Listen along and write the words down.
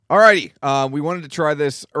Alrighty, we wanted to try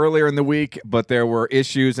this earlier in the week, but there were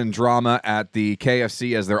issues and drama at the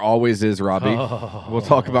KFC, as there always is, Robbie. We'll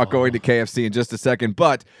talk about going to KFC in just a second,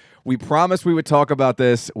 but we promised we would talk about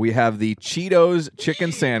this. We have the Cheetos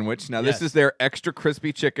chicken sandwich. Now, this is their extra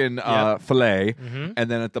crispy chicken filet,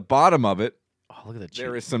 and then at the bottom of it, look at the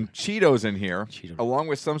there is some Cheetos in here, along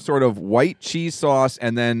with some sort of white cheese sauce,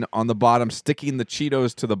 and then on the bottom, sticking the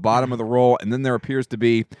Cheetos to the bottom of the roll, and then there appears to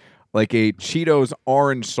be like a Cheetos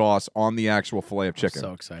orange sauce on the actual filet of chicken.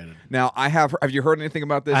 So excited. Now, have you heard anything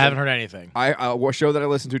about this? I haven't heard anything. What show that I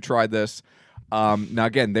listened to tried this. Now,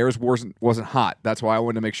 again, theirs wasn't hot. That's why I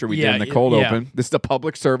wanted to make sure we did in the cold open. This is a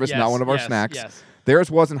public service, not one of our snacks. Yes. Theirs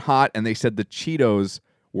wasn't hot, and they said the Cheetos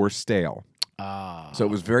were stale. So it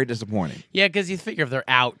was very disappointing. Yeah, because you figure if they're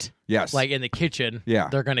out, Yes. like in the kitchen, Yeah.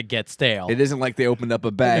 they're going to get stale. It isn't like they opened up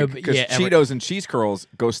a bag, because Cheetos and cheese curls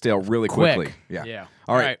go stale really quickly. Yeah.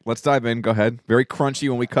 All right, let's dive in. Go ahead. Very crunchy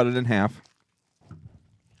when we cut it in half.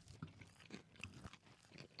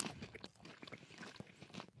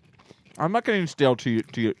 I'm not getting stale to you.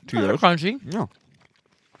 They're crunchy. No.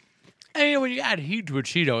 And when you add heat to a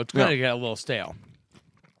Cheeto, it's going to get a little stale.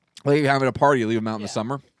 Like you have at a party, you leave them out in the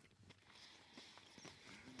summer.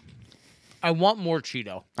 I want more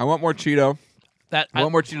Cheeto. I want more Cheeto. I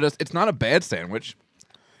want more Cheetos. It's not a bad sandwich.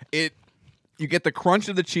 You get the crunch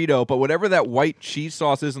of the Cheeto, but whatever that white cheese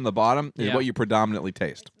sauce is in the bottom is what you predominantly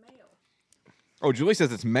taste. Mayo. Oh, Julie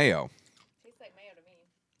says it's mayo. Tastes like mayo to me.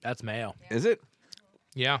 That's mayo. Yeah. Is it?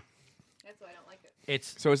 Yeah. That's why I don't like it.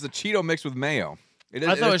 It's. So it's the Cheeto mixed with mayo. I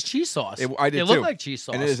thought it was cheese sauce. I did It too. looked like cheese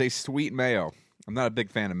sauce. And it is a sweet mayo. I'm not a big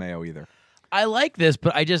fan of mayo either. I like this,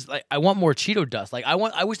 but I want more Cheeto dust. Like I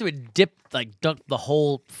wish they would dunk the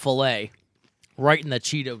whole fillet right in the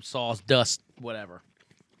Cheeto sauce dust, whatever.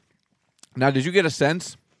 Now, did you get a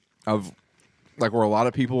sense of like were a lot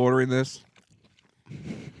of people ordering this?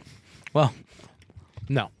 Well,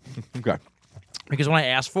 no, Okay. because when I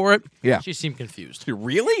asked for it, Yeah. she seemed confused.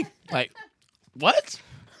 Really? Like, what?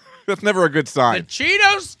 That's never a good The sign.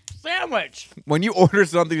 Cheetos sandwich. When you order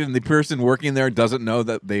something and the person working there doesn't know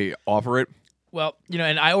that they offer it. Well,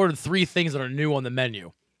 and I ordered 3 things that are new on the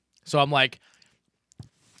menu, so I'm like,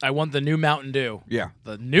 I want the new Mountain Dew. Yeah.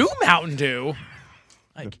 The new Mountain Dew.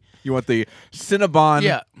 Like, You want the Cinnabon.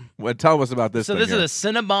 Yeah. Well, tell us about this. so thing this here. is a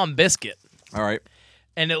Cinnabon biscuit. All right.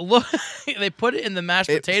 And they put it in the mashed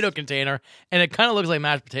potato container, and it kind of looks like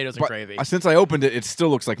mashed potatoes and But gravy. since I opened it, it still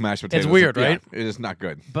looks like mashed potatoes. It's weird, Yeah, right? it is not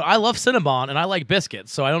good. But I love Cinnabon, and I like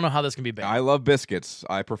biscuits, so I don't know how this can be bad. I love biscuits.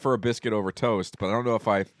 I prefer biscuit over toast, but I don't know if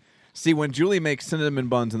I... See, when Julie makes cinnamon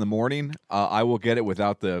buns in the morning, I will get it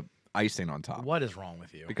without the icing on top. What is wrong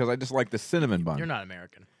with you? Because I just like the cinnamon bun. You're not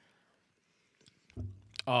American.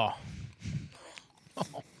 Oh.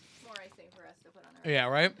 More icing for us to put on our. Yeah,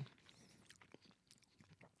 right?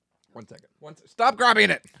 One second. Stop grabbing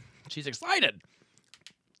it. She's excited.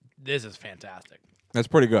 This is fantastic. That's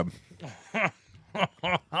pretty good.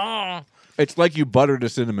 It's like you buttered a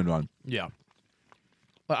cinnamon bun Yeah.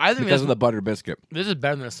 But I think because of the butter biscuit. this is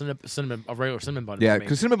better than a regular cinnamon bun. Yeah, to me.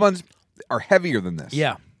 because cinnamon buns are heavier than this.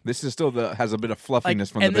 Yeah. This is still has a bit of fluffiness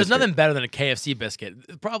from and the there's biscuit. nothing better than a KFC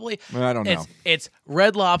biscuit. Probably. I don't know. It's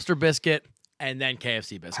Red Lobster biscuit and then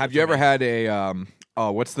KFC biscuit. Have you ever had a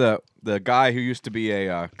what's the guy who used to be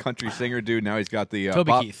a country singer dude? Now he's got the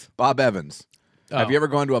Toby Keith. Bob Evans. Oh. Have you ever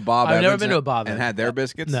gone to a Bob I've Evans never been to a Bob and Evans. had their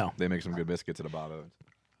biscuits? No. They make some good biscuits at a Bob Evans.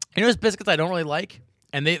 You know, there's biscuits I don't really like,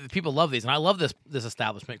 and people love these, and I love this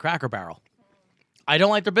establishment, Cracker Barrel. I don't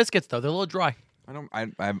like their biscuits though; they're a little dry. I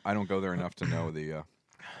don't go there enough to know the.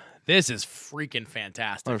 This is freaking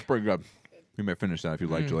fantastic. Oh, it's pretty good. You may finish that if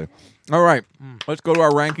you'd like, Julie. All right, let's go to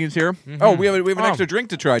our rankings here. Oh, we have an extra drink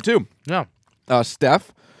to try too. Yeah.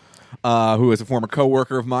 Steph, who is a former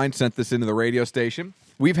coworker of mine, sent this into the radio station.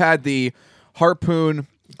 We've had the Harpoon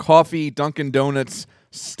Coffee Dunkin' Donuts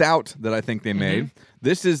Stout that I think they made.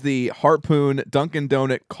 This is the Harpoon Dunkin'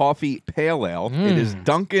 Donut Coffee Pale Ale. It is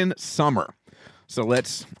Dunkin' Summer. So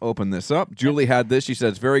let's open this up. Julie had this. She said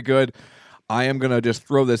it's very good. I am going to just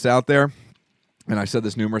throw this out there. And I said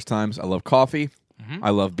this numerous times. I love coffee. I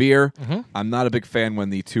love beer. I'm not a big fan when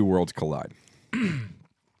the two worlds collide. It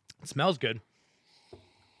smells good.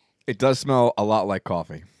 It does smell a lot like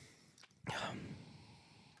coffee.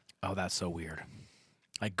 Oh, that's so weird.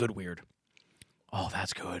 Like good weird. Oh,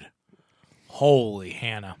 that's good. Holy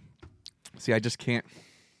Hannah. See, I just can't.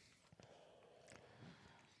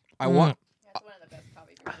 I want That's one of the best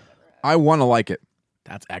coffee drinks I've ever had. I want to like it.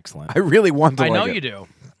 That's excellent. I really want to I like know it. you do.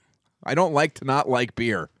 I don't like to not like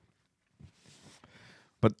beer.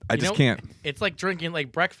 But I just can't. It's like drinking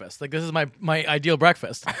like breakfast. Like this is my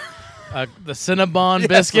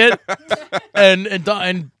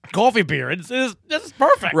coffee beer. This is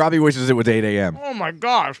perfect. Robbie wishes it was 8 a.m. Oh my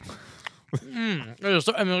gosh. It's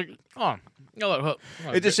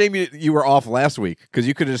a shame you were off last week because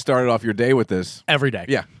you could have started off your day with this. every day.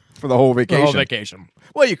 Yeah, for the whole The vacation. whole vacation.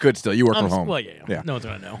 Well, you could still. You work from home. Well, yeah. No one's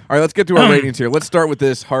gonna know. All right, let's get to our ratings here. Let's start with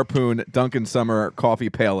this Harpoon Dunkin' Summer Coffee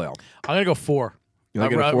Pale Ale. I'm gonna go 4. You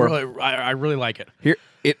like it a 4? I really like it. Here,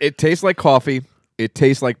 it tastes like coffee. It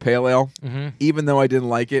tastes like pale ale. Mm-hmm. Even though I didn't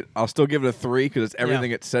like it, I'll still give it a 3 because it's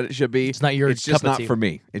everything it said it should be. It's not your It's just cup of not tea. for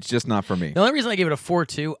me. It's just not for me. The only reason I gave it a 4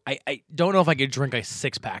 too, I don't know if I could drink a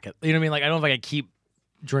 6-pack. You know what I mean? Like I don't know if I could keep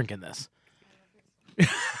drinking this.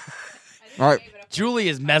 All right, Julie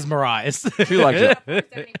is mesmerized. she likes it.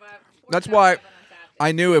 75, That's why 47 on Saturday.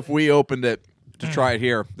 I knew if we opened it to try it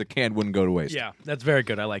here, the can wouldn't go to waste. Yeah, that's very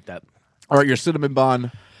good. I like that. All right, your cinnamon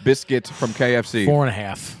bun biscuit from KFC.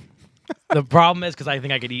 4.5. The problem is because I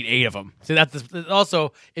think I could eat 8 of them. See,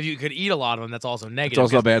 also if you could eat a lot of them, that's also negative.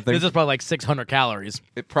 also a 'cause bad thing. This is probably like 600 calories.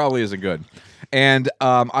 It probably isn't good, and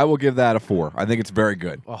I will give that a 4. I think it's very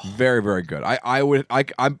good, very very good.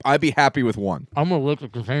 I'd be happy with 1. I'm gonna lick the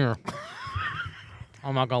container.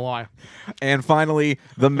 I'm not gonna lie. And finally,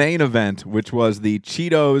 the main event, which was the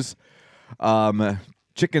Cheetos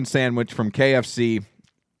chicken sandwich from KFC.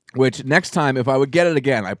 Which next time, if I would get it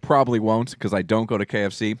again, I probably won't because I don't go to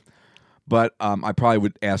KFC. But I probably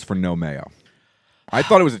would ask for no mayo. I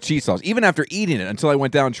thought it was a cheese sauce, even after eating it. Until I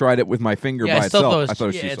went down and tried it with my finger by I still itself. thought I thought it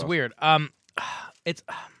was yeah, cheese it's sauce. weird. It's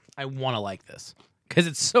I want to like this because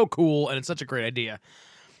it's so cool and it's such a great idea.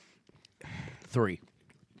 3.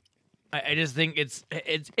 I just think it's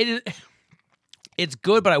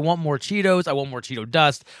good, but I want more Cheetos. I want more Cheeto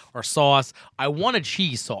dust or sauce. I want a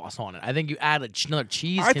cheese sauce on it. I think you add another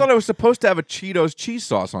cheese. I thought it was supposed to have a Cheetos cheese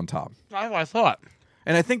sauce on top. That's what I thought.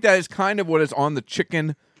 And I think that is kind of what is on the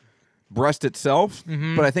chicken breast itself,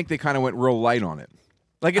 but I think they kind of went real light on it.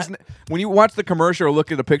 Like it's when you watch the commercial or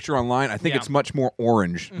look at a picture online, I think Yeah. it's much more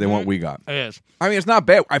orange than what we got. It is. I mean, it's not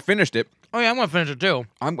bad. I finished it. Oh yeah, I'm gonna finish it too.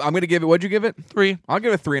 I'm going to give it. What'd you give it? 3. I'll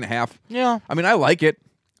give it 3.5. Yeah. I mean, I like it.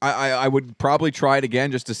 I would probably try it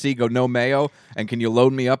again just to see. Go no mayo, and can you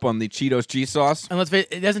load me up on the Cheetos cheese sauce? And let's face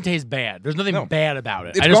it, it doesn't taste bad. There's nothing No. bad about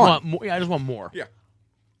it. It's I just gone. want more. Yeah, I just want more. Yeah.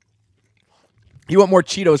 You want more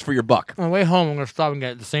Cheetos for your buck? On the way home, I'm gonna stop and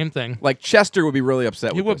get the same thing. Like Chester would be really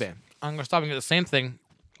upset. He with would this. be. I'm gonna stop and get the same thing.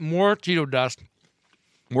 More Cheeto dust,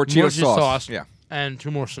 More Cheetos more cheese sauce, Yeah, and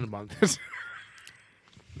 2 more cinnamon buns.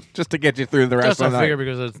 just to get you through the rest Just of I the night. figure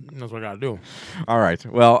because that's what I gotta do. All right.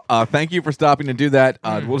 Well, thank you for stopping to do that.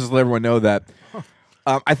 We'll just let everyone know that.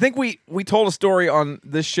 I think we told a story on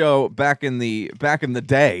this show back in the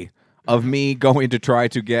day of me going to try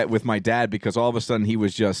to get with my dad because all of a sudden he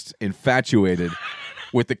was just infatuated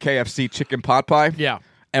with the KFC chicken pot pie. Yeah.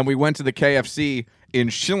 And we went to the KFC in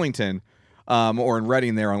Shillington, or in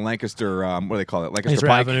Reading there on Lancaster. What do they call it? Lancaster Lancaster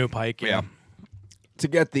Pike. Avenue Pike. Yeah. To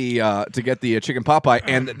get the chicken pot pie,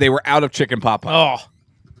 and they were out of chicken pot pie. Oh.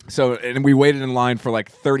 So, and we waited in line for like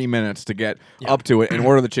 30 minutes to get up to it and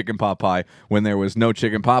order the chicken pot pie when there was no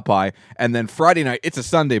chicken pot pie. And then Friday night, it's a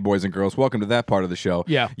Sunday, boys and girls. Welcome to that part of the show.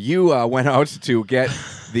 Yeah. You went out to get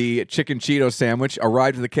the chicken Cheeto sandwich,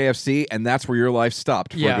 arrived at the KFC, and that's where your life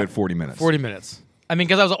stopped for a good 40 minutes. 40 minutes. I mean,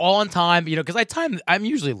 because I was all on time, because I'm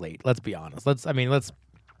usually late. Let's be honest.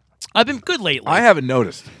 I've been good lately. I haven't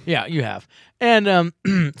noticed. Yeah, you have. And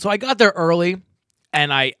so I got there early,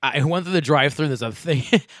 and I went through the drive-through. There's a thing,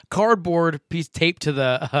 cardboard piece taped to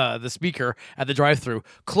the speaker at the drive-through,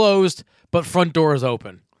 closed, but front door is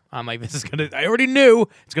open. I'm like, I already knew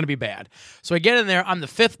it's gonna be bad. So I get in there. I'm the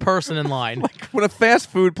 5th person in line. When a fast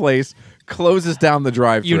food place closes down the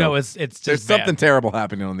drive-thru, it's just there's bad. something terrible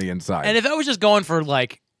happening on the inside. And if I was just going for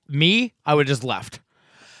like me, I would have just left.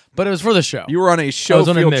 But it was for the show. You were on a I show was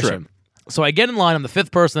on a field mission. trip. So I get in line. I'm the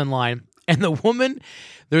 5th person in line, and the woman,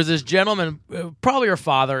 there's this gentleman, probably her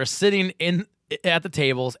father, is sitting at the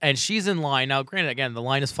tables, and she's in line. Now, granted, again, the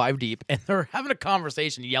line is 5 deep, and they're having a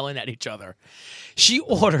conversation, yelling at each other. She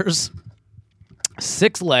orders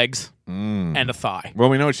 6 legs and a thigh. Well,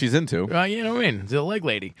 we know what she's into. You know what I mean? The leg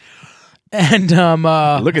lady. And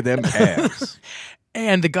Look at them calves.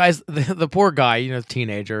 and the guys, the poor guy,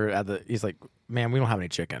 teenager, he's like, man, we don't have any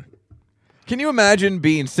chicken. Can you imagine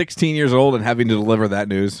being 16 years old and having to deliver that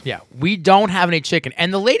news? Yeah, we don't have any chicken.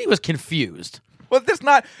 And the lady was confused. Well, that's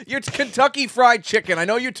not. It's Kentucky Fried Chicken. I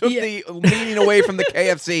know you took the meaning away from the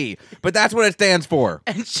KFC, but that's what it stands for.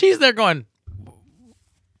 And she's there going,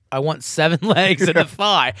 I want 7 legs and a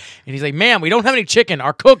thigh. And he's like, ma'am, we don't have any chicken.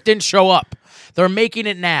 Our cook didn't show up. They're making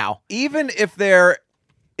it now. Even if there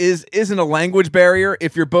isn't a language barrier.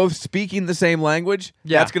 If you're both speaking the same language,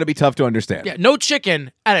 that's going to be tough to understand. Yeah, no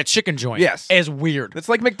chicken at a chicken joint. Yes. Is weird. It's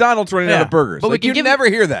like McDonald's running out of burgers. But Like, you never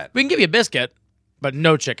hear that. We can give you a biscuit, but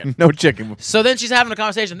no chicken. No chicken. So then she's having a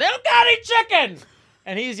conversation. They don't got any chicken.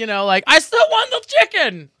 And he's, like, I still want the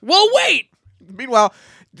chicken. Well, wait. Meanwhile,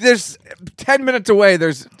 there's 10 minutes away.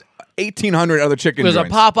 There's 1,800 other chicken There's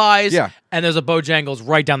joints. a Popeyes, Yeah. and there's a Bojangles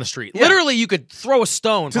right down the street. Yeah. Literally, you could throw a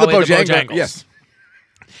stone to the probably at Bojangles. Bojangles. Yes.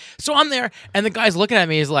 So I'm there, and the guy's looking at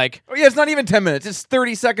me. He's like, Oh, yeah, it's not even 10 minutes. It's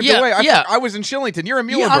 30 seconds Yeah, away. yeah. I was in Shillington. You're in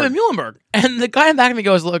Muhlenberg. yeah, I'm in Muhlenberg. And the guy in back of me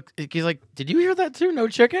goes, look, he's like, did you hear that too? No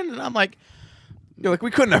chicken? And I'm like, You're like,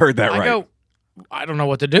 we couldn't have heard that I right. go, I don't know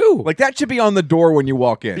what to do. Like, that should be on the door when you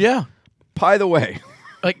walk in. yeah. By the way,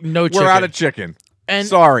 Like, no chicken. we're out of chicken. And-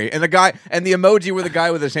 Sorry. And the emoji with the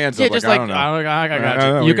guy with his hands Yeah, up. just I don't know. I got I you.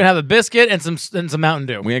 don't know. You can have a biscuit and some Mountain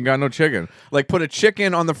Dew. We ain't got no chicken. Like, put a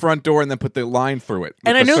chicken on the front door and then put the line through it.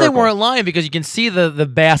 And with I the knew they circle. weren't lying because you can see the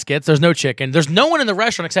baskets. There's no chicken. There's no one in the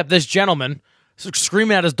restaurant except this gentleman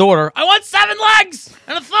screaming at his daughter, I want 7 legs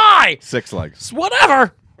and a thigh. 6 legs. It's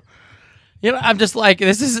whatever. I'm just like,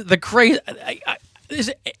 this is the crazy. This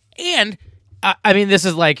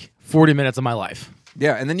is like 40 minutes of my life.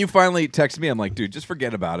 Yeah, and then you finally text me. I'm like, dude, just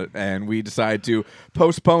forget about it. And we decided to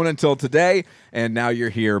postpone until today, and now you're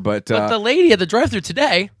here. But But the lady at the drive-thru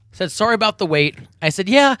today said, sorry about the wait. I said,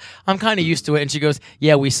 yeah, I'm kind of used to it. And she goes,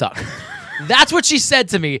 yeah, we suck. That's what she said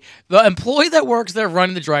to me. The employee that works there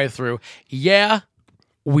running the drive-thru, yeah,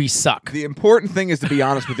 we suck. the important thing is to be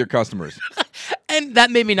honest with your customers. And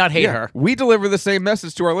that made me not hate her. We deliver the same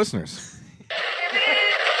message to our listeners.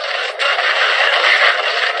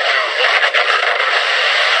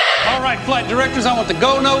 All right, flight directors, I want the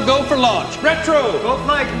go, no, go for launch. Retro. Go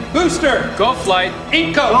flight. Booster. Go flight.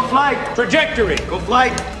 Eco. Go flight. Trajectory. Go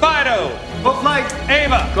flight. Fido. Go flight.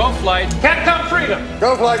 Ava. Go flight. Capcom Freedom.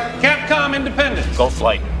 Go flight. Capcom Independence. Go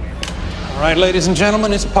flight. All right, ladies and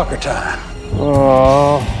gentlemen, it's pucker time.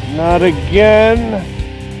 Oh, not again.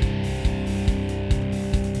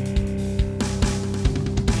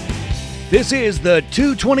 This is the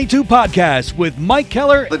 222 Podcast with Mike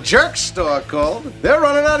Keller The Jerk Store called. They're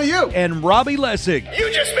running out of you. and Robbie Lessig. You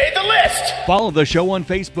just made the list. Follow the show on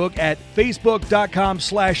Facebook at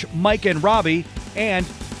facebook.com/Mike and Robbie and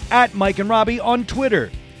at Mike and Robbie on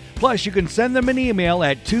Twitter. Plus, you can send them an email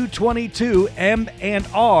at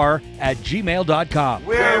 222mnr@gmail.com.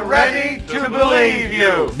 We're ready to believe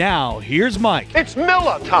you. Now, here's Mike. It's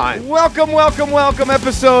Miller time. Welcome,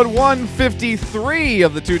 episode 153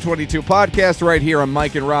 of the 222 Podcast right here on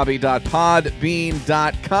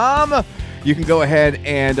mikeandrobbie.podbean.com. You can go ahead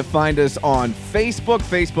and find us on Facebook,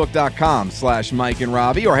 facebook.com/Mike and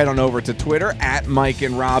Robbie, or head on over to Twitter at Mike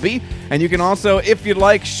and Robbie. And you can also, if you'd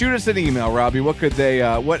like, shoot us an email, Robbie. What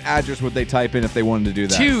address would they type in if they wanted to do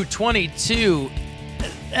that?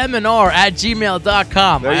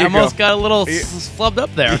 222mnr@gmail.com. There I you almost go. got a little flubbed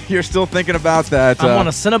up there. You're still thinking about that. I'm on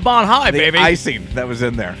a Cinnabon high, the baby. icing that was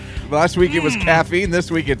in there. Last week it was caffeine. This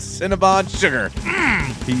week it's Cinnabon sugar.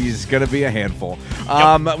 He's going to be a handful.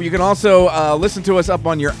 You can also listen to us up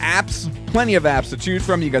on your apps. Plenty of apps to choose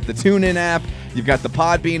from. You got the TuneIn app, you've got the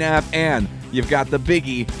Podbean app, and you've got the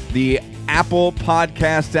biggie, the Apple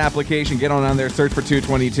Podcast application. Get on there, search for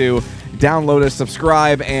 222. Download us,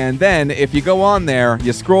 subscribe, and then if you go on there,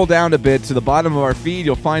 you scroll down a bit to the bottom of our feed,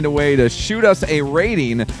 you'll find a way to shoot us a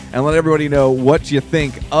rating and let everybody know what you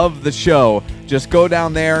think of the show. Just go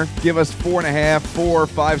down there, give us 4.5, 4 or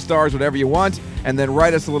 5 stars, whatever you want, and then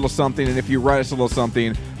write us a little something. And if you write us a little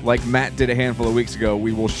something, like Matt did a handful of weeks ago,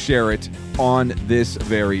 we will share it on this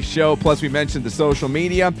very show. Plus, we mentioned the social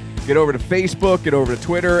media. Get over to Facebook, get over to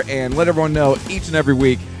Twitter, and let everyone know each and every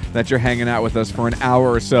week that you're hanging out with us for an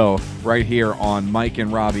hour or so right here on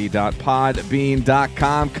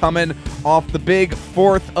mikeandrobbie.podbean.com. Coming off the big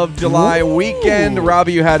 4th of July weekend.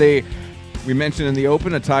 Robbie, you had we mentioned in the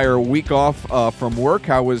open, entire week off from work.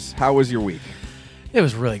 How was your week? It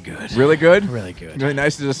was really good. Really good? Really good. Really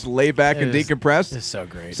nice to just lay back and decompress? It's so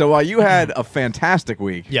great. So while you had a fantastic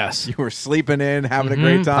week, Yes. you were sleeping in, having a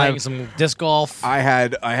great time. Playing some disc golf. I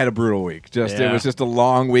had a brutal week. It Yeah. was just a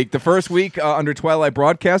long week. The first week under Twilight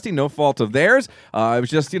Broadcasting, no fault of theirs. It was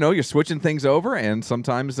just you're switching things over, and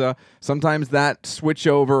sometimes that switch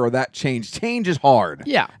over or that change is hard.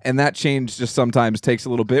 Yeah. And that change just sometimes takes a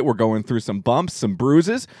little bit. We're going through some bumps, some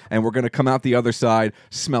bruises, and we're going to come out the other side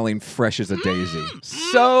smelling fresh as a daisy.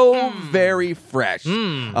 So very fresh.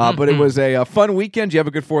 But it was a fun weekend. Did you have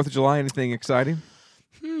a good 4th of July? Anything exciting?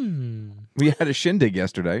 We had a shindig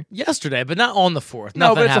yesterday. Yesterday, but not on the 4th. No,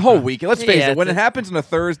 Nothing but it's a happened. whole weekend. Let's face Yeah, it. When it it's happens on a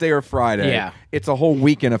Thursday or Friday, Yeah. it's a whole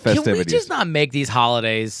weekend of Can festivities. we just not make these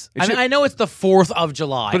holidays? It I mean, should- I know it's the 4th of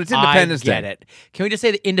July. But it's Independence I get Day. it. Can we just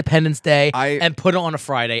say the Independence Day I- and put it on a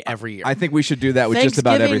Friday every year? I think we should do that with just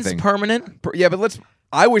about Thanksgiving's everything. permanent. Yeah, but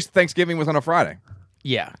I wish Thanksgiving was on a Friday.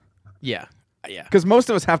 Yeah. Yeah. Yeah. Because most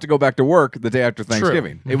of us have to go back to work the day after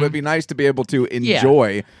Thanksgiving. It would be nice to be able to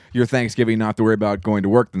enjoy your Thanksgiving, not to worry about going to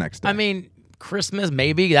work the next day. I mean, Christmas,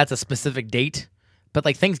 maybe that's a specific date, but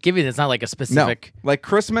like Thanksgiving, it's not like a no, specific. like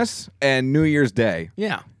Christmas and New Year's Day,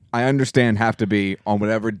 Yeah. I understand have to be on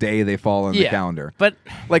whatever day they fall in the calendar. But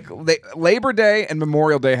Like Labor Day and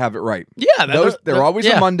Memorial Day have it right. Yeah, they're always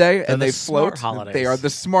yeah. a Monday, They're and the they smart float. holidays. They are the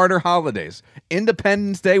smarter holidays.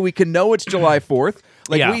 Independence Day, we can know it's July 4th.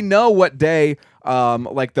 Like Yeah. we know what day,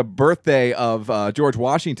 like the birthday of George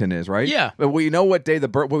Washington is, right? Yeah. But we know what day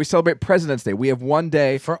when we celebrate President's Day. We have one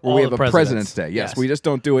day For where all we the have a presidents. President's Day. Yes, Yes. we just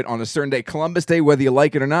don't do it on a certain day. Columbus Day, whether you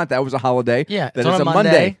like it or not, that was a holiday. Yeah, that it's on is a a Monday.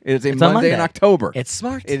 Monday. It is a It's a Monday in Monday. October. It's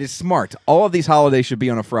smart. It is smart. All of these holidays should be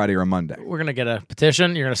on a Friday or a Monday. We're going to get a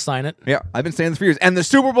petition. You're going to sign it. Yeah, I've been saying this for years. And the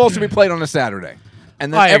Super Bowl should be played on a Saturday,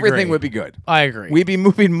 and then I everything agree. would be good. I agree. We'd be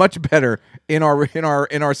moving much better in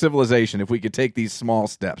our civilization if we could take these small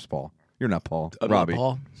steps. Paul, you're not Paul. Robbie.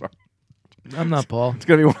 Paul. Sorry. I'm not Paul. It's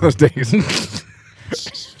gonna be one of those days.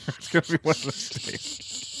 It's gonna be one of those days.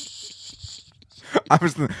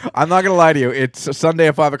 I'm not gonna lie to you. It's Sunday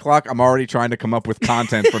at 5:00. I'm already trying to come up with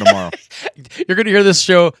content for tomorrow. You're going to hear this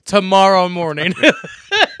show tomorrow morning.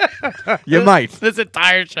 You might. This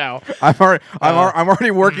entire show. I'm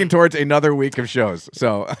already working towards another week of shows.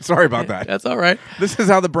 So sorry about that. That's all right. This is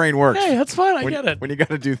how the brain works. Hey, that's fine. I when, get it. when you got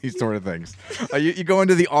to do these sort of things. You go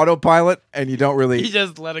into the autopilot and you don't really. You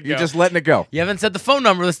just let it go. You're just letting it go. You haven't said the phone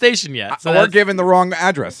number of the station yet. So Or that's- giving the wrong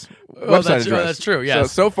address. Website that's true, address. that's true,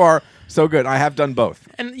 yes. So far, so good. I have done both.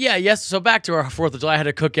 And yeah, yes. So back to our 4th of July. I had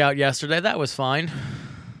a cookout yesterday. That was fine.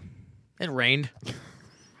 It rained.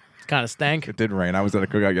 Kind of stank. It did rain. I was at a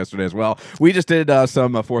cookout yesterday as well. We just did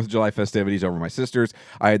some 4th of July festivities over my sister's.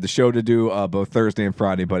 I had the show to do both Thursday and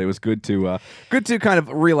Friday, but it was good to kind of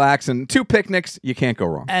relax. And 2 picnics, you can't go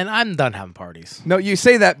wrong. And I'm done having parties. No, you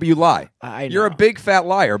say that, but you lie. I You're a know. big fat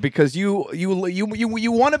liar because you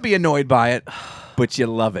want to be annoyed by it, but you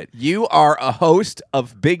love it. You are a host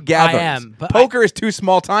of big gatherings. am, but Poker is too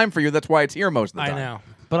small time for you. That's why it's here most of the time. I know.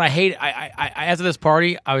 But I hate it. I after this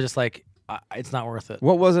party, I was just like, it's not worth it.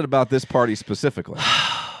 What was it about this party specifically?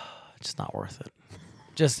 It's just not worth it.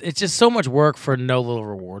 It's just so much work for no little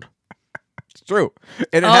reward. It's true.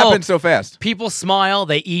 And it Oh. happened so fast. People smile,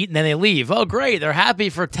 they eat, and then they leave. Oh, great. They're happy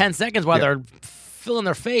for 10 seconds while Yeah. they're filling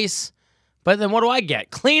their face. But then what do I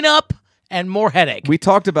get? Clean up and more headache. We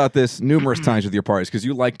talked about this numerous times with your parties because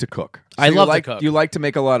you like to cook. I you love to like, cook. You like to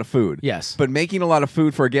make a lot of food. Yes. But making a lot of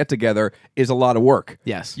food for a get-together is a lot of work.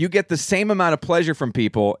 Yes. You get the same amount of pleasure from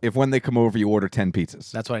people if when they come over you order 10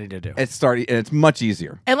 pizzas. That's what I need to do. It's much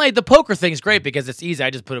easier. And like the poker thing's great because it's easy. I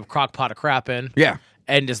just put a crock pot of crap in. Yeah.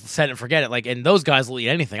 And just set it and forget it. Like, and those guys will eat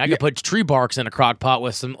anything. I could put tree barks in a crock pot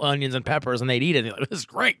with some onions and peppers, and they'd eat it. They're like, this is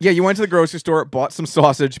great. Yeah, you went to the grocery store, bought some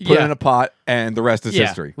sausage, put it Yeah. in a pot, and the rest is Yeah.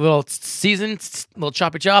 history. Little seasoned, little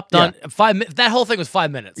choppy chop, done. Yeah. 5 minutes. That whole thing was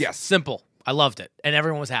 5 minutes. Yes. Simple. I loved it, and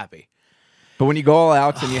everyone was happy. But when you go all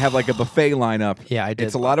out and you have like a buffet lineup, Yeah, I did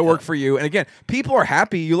it's a lot of work for you. And again, people are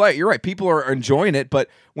happy. You're right. People are enjoying it. But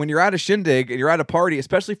when you're at a shindig and you're at a party,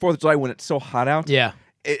 especially 4th of July when it's so hot out, Yeah.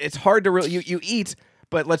 it's hard to really you eat.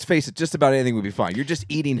 But let's face it, just about anything would be fine. You're just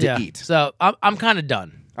eating to eat. So I'm kind of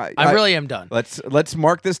done. I really am done. Let's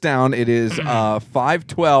mark this down. It is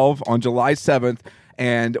 5/12 on July 7th,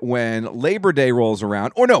 and when Labor Day rolls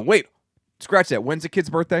around, or no, wait, scratch that. When's the kid's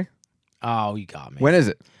birthday? Oh, you got me. When is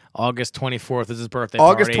it? August 24th is his birthday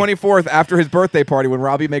August party. 24th, after his birthday party, when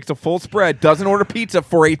Robbie makes a full spread, doesn't order pizza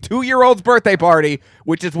for a 2-year-old's birthday party,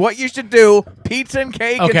 which is what you should do. Pizza and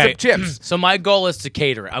cake and some chips. So my goal is to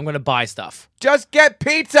cater it. I'm going to buy stuff. Just get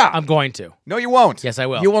pizza. I'm going to. No, you won't. Yes, I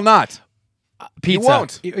will. You will not. Pizza.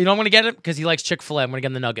 won't. You know I'm going to get it? Because he likes Chick-fil-A. I'm going to get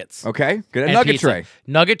him the nuggets. Okay? Get a And nugget pizza. tray.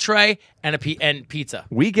 Nugget tray and and pizza.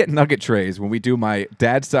 We get nugget trays when we do my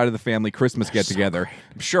dad's side of the family Christmas get together.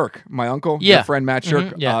 Shirk, my uncle, Yeah. your friend Matt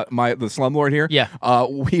Shirk, Yeah. the slumlord here. Yeah.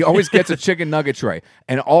 He always gets a chicken nugget tray,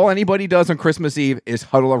 and all anybody does on Christmas Eve is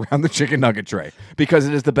huddle around the chicken nugget tray because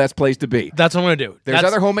it is the best place to be. That's what I'm going to do. There's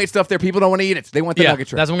other homemade stuff there. People don't want to eat it. So they want the nugget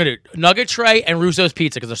tray. That's what I'm going to do. Nugget tray and Russo's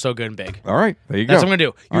pizza because they're so good and big. All right, there you go. That's what I'm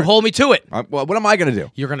going to do. You All right. hold me to it. Well, what am I going to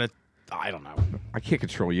do? You're going to, I don't know. I can't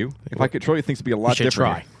control you. If I control you, things would be a lot You should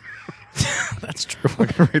different. try. That's true.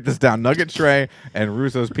 Write this down. Nugget Tray and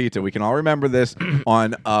Russo's Pizza. We can all remember this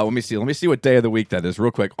on, let me see what day of the week that is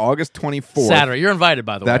real quick. August 24th. Saturday. You're invited,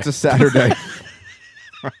 by the way. That's a Saturday.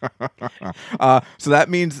 So that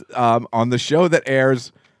means on the show that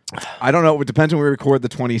airs, I don't know, it depends when we record the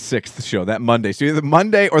 26th show, that Monday. So either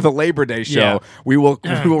Monday or the Labor Day show, Yeah. we will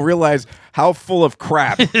realize how full of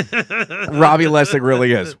crap Robbie Lessig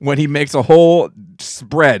really is when he makes a whole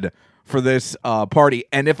spread for this party.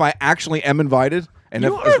 And if I actually am invited, and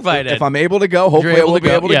You are invited. if I'm able to go, hopefully I will be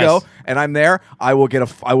able to yes. go, and I'm there, I will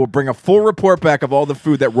bring a full report back of all the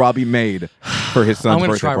food that Robbie made for his son's I'm going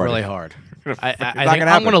to birthday try party. really hard. I Not think gonna I'm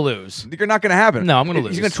happen. going to lose. You're not going to happen. No, I'm gonna He's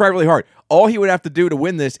lose. going to try really hard. All he would have to do to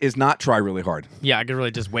win this is not try really hard. Yeah, I could really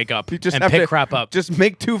just wake up You just and have pick to crap up. Just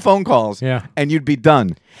make 2 phone calls, Yeah. and you'd be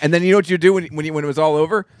done. And then you know what you do when it was all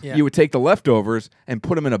over? Yeah. You would take the leftovers and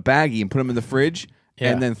put them in a baggie and put them in the fridge,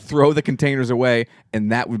 Yeah. and then throw the containers away,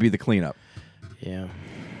 and that would be the cleanup. Yeah.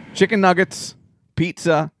 Chicken nuggets,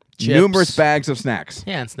 pizza, Chips. numerous bags of snacks,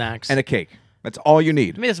 Yeah, and snacks. and a cake. That's all you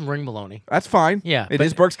need. I made some ring bologna. That's fine. Yeah. It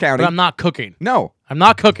is Berks County. But I'm not cooking. No. I'm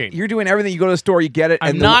not cooking. You're doing everything. You go to the store, you get it.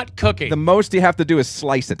 I'm and not cooking. The most you have to do is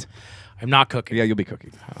slice it. I'm not cooking. Yeah, you'll be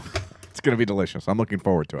cooking. It's going to be delicious. I'm looking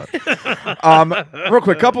forward to it. Real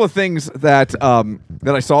quick, couple of things that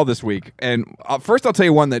that I saw this week, and first I'll tell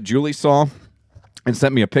you one that Julie saw and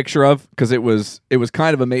sent me a picture of because it was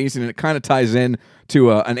kind of amazing, and it kind of ties in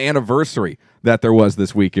to an anniversary that there was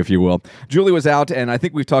this week, if you will. Julie was out, and I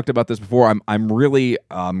think we've talked about this before. I'm really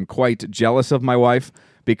quite jealous of my wife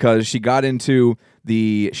because she got into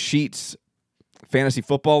the Sheets Fantasy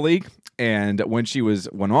Football League. And when she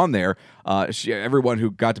went on there, everyone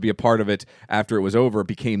who got to be a part of it after it was over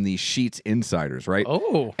became the Sheets Insiders, right?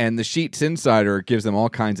 Oh. And the Sheets Insider gives them all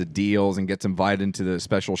kinds of deals and gets invited into the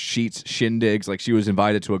special Sheets shindigs. Like she was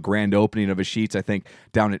invited to a grand opening of a Sheets, I think,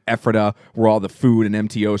 down at Ephrata, where all the food and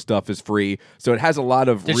MTO stuff is free. So it has a lot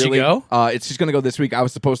of Did really... she go? She's going to go this week. I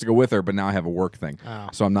was supposed to go with her, but now I have a work thing. Oh.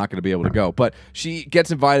 So I'm not going to be able to go. But she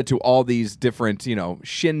gets invited to all these different,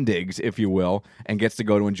 shindigs, if you will, and gets to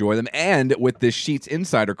go to enjoy them. And with this Sheets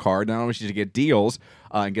Insider card, not only does she get deals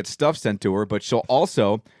and get stuff sent to her, but she'll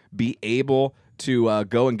also be able to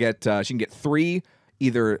go and get, she can get 3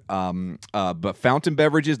 either fountain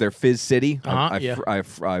beverages, they're Fizz City. Yeah.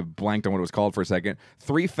 I blanked on what it was called for a second.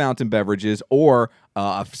 3 fountain beverages or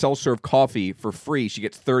a self-serve coffee for free. She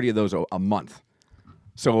gets 30 of those a month.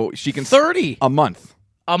 So she can... 30? A month.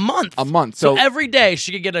 A month. A month. So So every day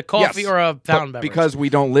she could get a coffee Yes, or a but fountain beverage. because we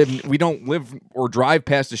don't live or drive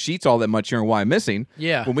past the Sheets all that much here in Wyomissing.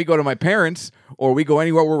 Yeah. When we go to my parents or we go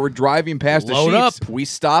anywhere where we're driving past Load the Sheets, up. we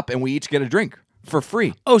stop and we each get a drink for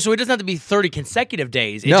free. Oh, so it doesn't have to be 30 consecutive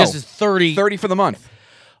days. It No. just is 30. 30 for the month.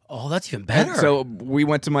 Oh, that's even better. And so we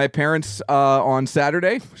went to my parents on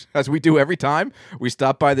Saturday, as we do every time. We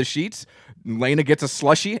stop by the Sheets. Lena gets a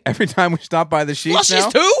slushie every time we stop by the Sheets. Slushies now.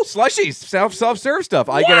 too? Slushies, self-serve stuff.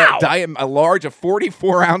 I Wow. get a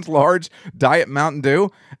 44-ounce large Diet Mountain Dew,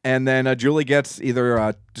 and then Julie gets either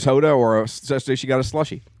a soda or she got a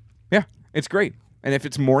slushie. Yeah, it's great. And if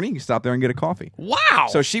it's morning, you stop there and get a coffee. wow.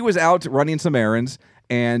 So she was out running some errands,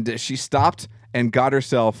 and she stopped and got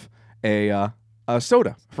herself a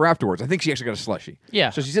soda for afterwards. I think she actually got a slushie. Yeah.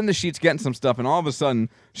 So she's in the Sheets getting some stuff, and all of a sudden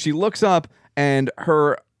she looks up, and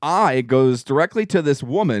her eye goes directly to this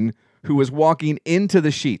woman who was walking into the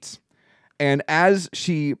Sheets. And as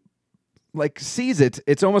she sees it,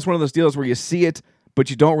 it's almost one of those deals where you see it, but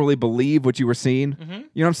you don't really believe what you were seeing. Mm-hmm. You know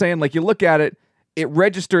what I'm saying? Like you look at it, it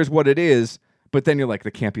registers what it is, but then you're like,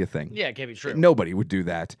 that can't be a thing. yeah, it can't be true. Nobody would do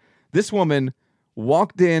that. This woman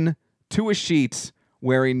walked in to a Sheets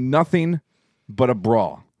wearing nothing but a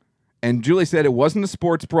bra. And Julie said it wasn't a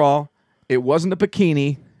sports bra. It wasn't a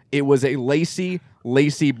bikini. It was a lacy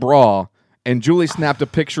bra. And Julie snapped a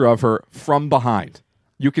picture of her from behind.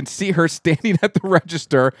 You can see her standing at the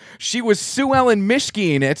register. She was Sue Ellen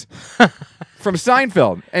Mishkiing it from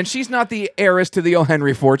Seinfeld. And she's not the heiress to the O.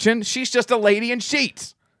 Henry fortune. She's just a lady in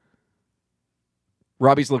Sheets.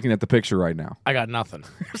 Robbie's looking at the picture right now. I got nothing.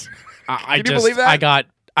 Can you believe that?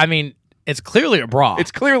 It's clearly a bra.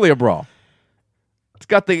 It's clearly a bra. It's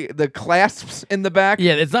got the clasps in the back.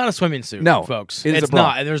 Yeah, it's not a swimming suit, No, folks. it is It's a bra.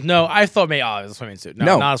 not. There's no. I thought maybe it was a swimming suit. No,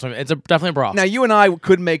 No. not a swimming. It's definitely a bra. Now, you and I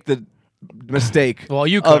could make the mistake. Well,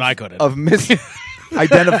 you could, I couldn't. Of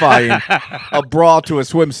misidentifying a bra to a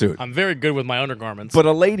swimsuit. I'm very good with my undergarments. But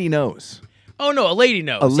a lady knows. oh no, a lady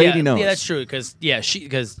knows. A lady yeah, knows. Yeah, that's true. Because Yeah. she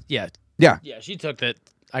took that.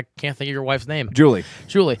 I can't think of your wife's name. Julie.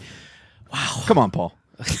 Julie. Come on, Paul.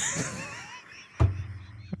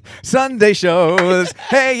 Sunday shows.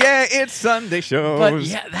 Hey, yeah, it's Sunday shows. But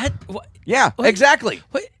yeah, that. Yeah, Wait. exactly.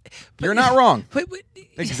 Wait, You're not wrong. But,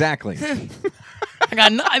 Exactly. I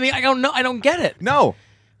don't know. I don't get it. No.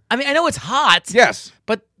 I mean, I know it's hot. Yes.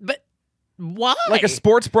 But why? Like a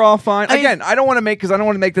sports bra, fine. Again, I don't want to make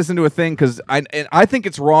this into a thing because I think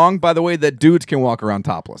it's wrong. By the way, that dudes can walk around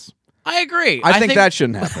topless. I agree. I think that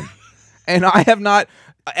shouldn't happen. And I have not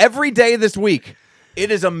every day this week. It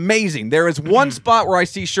is amazing. There is one spot where I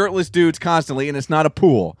see shirtless dudes constantly, and it's not a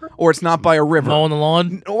pool, or it's not by a river, mowing the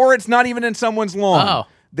lawn, or it's not even in someone's lawn.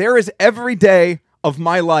 Oh. There is every day of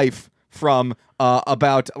my life from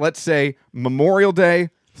about, let's say, Memorial Day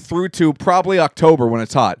through to probably October when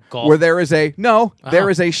it's hot, Golf. where there is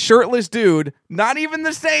a shirtless dude, not even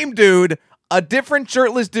the same dude, a different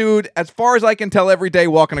shirtless dude, as far as I can tell, every day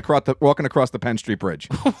walking across the Penn Street Bridge.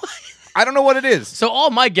 I don't know what it is. So all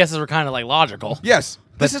my guesses were kind of like logical. Yes,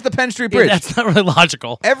 this is the Penn Street Bridge. That's not really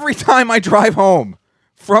logical. Every time I drive home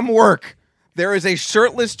from work, there is a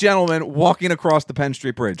shirtless gentleman walking across the Penn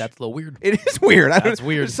Street Bridge. That's a little weird. It is weird. That's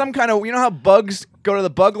weird. It's some kind of, you know how bugs go to the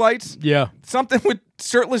bug lights? Yeah. Something with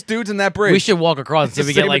shirtless dudes in that bridge. We should walk across and see if we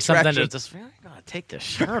It's the get same like something attraction. to just. I gotta take this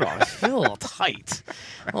shirt off. I feel a little tight,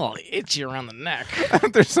 a little itchy around the neck.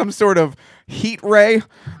 There's some sort of heat ray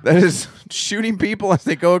that is shooting people as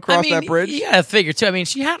they go across that bridge. You gotta figure too. I mean,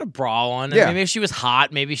 she had a bra on. Yeah. I mean, maybe she was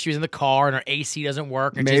hot. Maybe she was in the car and her AC doesn't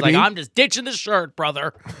work, and she's Maybe. like, "I'm just ditching the shirt,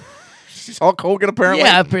 brother." She's Hulk Hogan, apparently.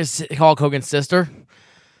 Yeah, Hulk Hogan's sister,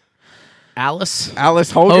 Alice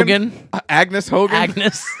Hogan. Agnes Hogan.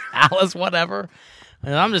 Agnes, Alice, whatever.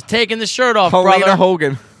 And I'm just taking the shirt off, Helena brother.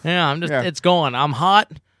 Hogan. Yeah, I'm just. Yeah. It's going. I'm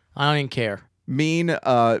hot. I don't even care. Mean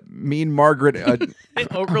Margaret Okerlund.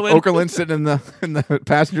 Okerlund sitting in the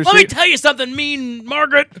passenger Let me seat. tell you something, mean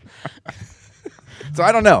Margaret. So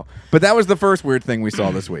I don't know. But that was the first weird thing we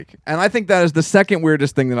saw this week. And I think that is the second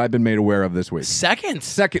weirdest thing that I've been made aware of this week. Second.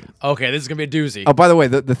 Okay, this is gonna be a doozy. Oh, by the way,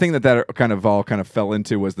 the thing that kind of fell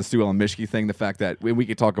into was the Sue Ellen Mischke thing. The fact that we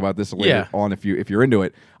could talk about this later on if you're into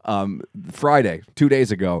it. Friday, 2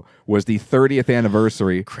 days ago, was the 30th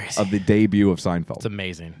anniversary of the debut of Seinfeld. It's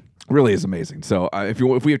amazing. Really is amazing. So if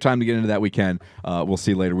we have time to get into that, we can. We'll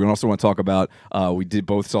see later. We also want to talk about. We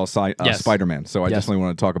both saw Yes. Spider-Man, so I Yes. definitely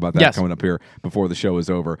want to talk about that Yes. coming up here before the show is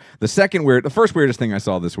over. The first weirdest thing I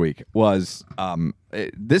saw this week was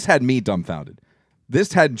this had me dumbfounded.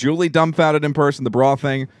 This had Julie dumbfounded in person. The bra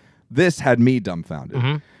thing. This had me dumbfounded.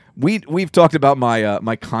 Mm-hmm. We've talked about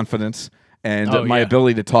my confidence. And my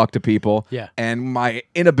ability to talk to people, and my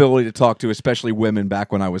inability to talk to especially women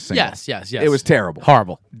back when I was single. Yes. It was terrible.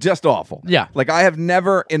 Horrible. Just awful. Yeah. Like I have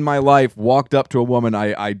never in my life walked up to a woman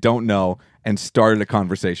I don't know and started a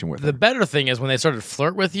conversation with The her. better thing is when they started to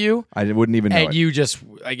flirt with you, I wouldn't even know and it. you just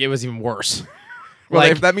like it was even worse. Well,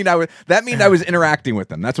 like, if that mean I was interacting with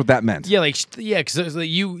them. That's what that meant. yeah, because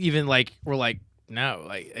you even like were like. No,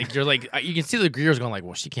 like you're like you can see the girls going like,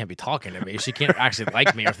 well, she can't be talking to me. She can't actually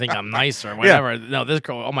like me or think I'm nice or whatever. No, this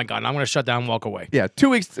girl. Oh my god, I'm gonna shut down and walk away. Yeah, 2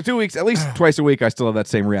 weeks, at least twice a week, I still have that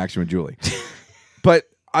same reaction with Julie. But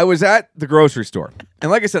I was at the grocery store.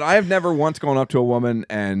 And like I said, I have never once gone up to a woman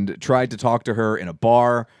and tried to talk to her in a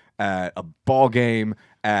bar, at a ball game,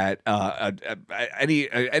 at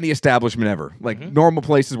any establishment ever. Like normal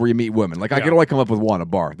places where you meet women. Like I could only come up with one, a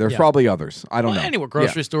bar. There's probably others. I don't know. Anywhere,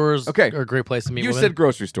 grocery stores are a great place to meet You women. said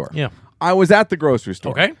grocery store. Yeah. I was at the grocery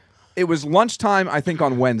store. Okay. It was lunchtime, I think,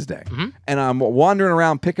 on Wednesday. And I'm wandering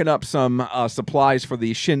around picking up some supplies for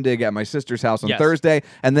the shindig at my sister's house on Yes. Thursday,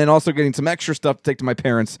 and then also getting some extra stuff to take to my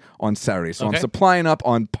parents on Saturday. So I'm supplying up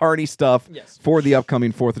on party stuff for the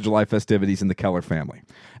upcoming 4th of July festivities in the Keller family.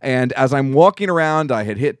 And as I'm walking around, I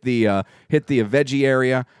had hit the veggie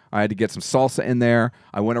area. I had to get some salsa in there.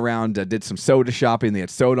 I went around, did some soda shopping. They had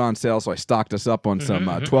soda on sale, so I stocked us up on some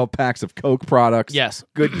 12 packs of Coke products. Yes.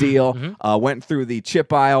 Good deal. Went through the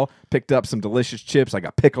chip aisle, picked up some delicious chips. I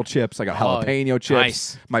got pickle chips. I got jalapeno chips.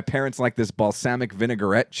 nice. My parents like this balsamic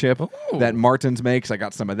vinaigrette chip that Martin's makes. I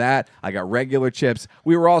got some of that. I got regular chips.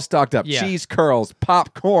 We were all stocked up. Yeah. Cheese curls,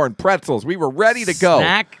 popcorn, pretzels. We were ready to go.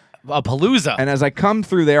 Snack a palooza. And as I come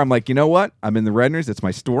through there, I'm like, you know what? I'm in the Redners. It's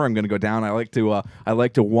my store. I'm going to go down. I like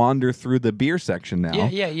to wander through the beer section now.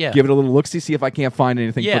 Yeah. Give it a little look-see, see if I can't find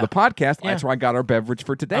anything Yeah. for the podcast. Yeah. That's where I got our beverage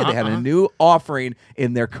for today. They had a new offering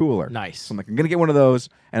in their cooler. Nice. So I'm like, I'm going to get one of those.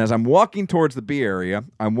 And as I'm walking towards the beer area,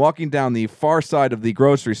 I'm walking down the far side of the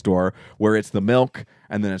grocery store where it's the milk,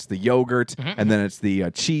 and then it's the yogurt, and then it's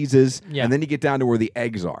the cheeses, Yeah. and then you get down to where the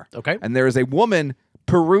eggs are. Okay. And there is a woman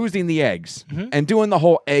perusing the eggs and doing the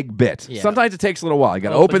whole egg bit. Yeah. Sometimes it takes a little while. You got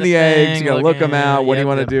to Open open the the eggs. thing, You got to look them out. What do you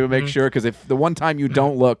want to yep. do? Make sure, because if the one time you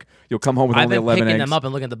don't look, you'll come home with I've only been 11 picking eggs. them up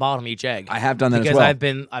and looking at the bottom of each egg. I have done that because as well. I've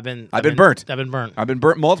been burnt. I've been burnt. I've I've been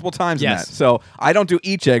burnt multiple times in Yes. that. So I don't do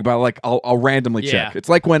each egg, but I'll randomly Yeah. check. It's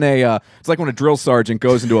like when a drill sergeant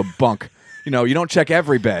goes into a bunk. You know, you don't check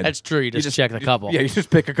every bed. That's true. You just check the couple. Yeah, you just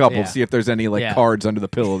pick a couple, Yeah. see if there's any Yeah. cards under the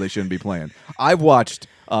pillow they shouldn't be playing. I've watched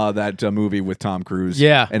that movie with Tom Cruise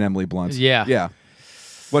Yeah. and Emily Blunt. Yeah. Yeah.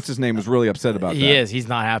 What's his name was really upset about He that. is. He's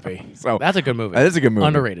not happy. So That's a good movie. That is a good movie.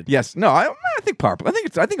 Underrated. Yes. No, I think popular.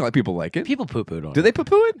 I think a lot of people like it. People poo-pooed on Do it. they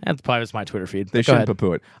poo-poo it? That's probably just my Twitter feed. They Go shouldn't ahead.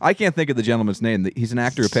 poo-poo it. I can't think of the gentleman's name. He's an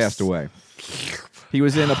actor who passed away. He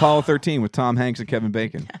was in Apollo 13 with Tom Hanks and Kevin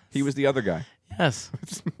Bacon. He was the other guy. Yes.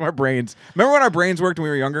 Our brains. Remember when our brains worked when we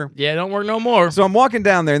were younger? Yeah, don't work no more. So I'm walking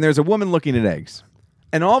down there, and there's a woman looking at eggs.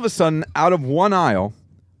 And all of a sudden, out of one aisle,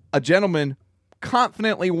 a gentleman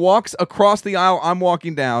confidently walks across the aisle I'm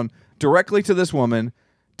walking down directly to this woman,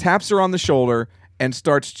 taps her on the shoulder, and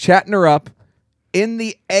starts chatting her up in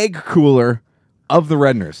the egg cooler of the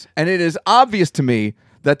Redners. And it is obvious to me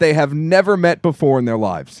that they have never met before in their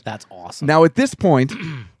lives. That's awesome. Now, at this point,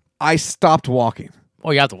 I stopped walking. Oh,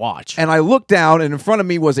 you have to watch. And I looked down, and in front of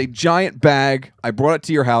me was a giant bag. I brought it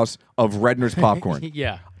to your house of Redner's popcorn.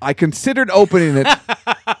 Yeah. I considered opening it,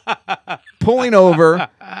 pulling over,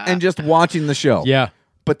 and just watching the show. Yeah.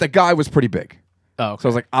 But the guy was pretty big. Oh, So I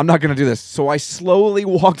was like, I'm not going to do this. So I slowly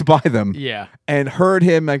walked by them. Yeah. And heard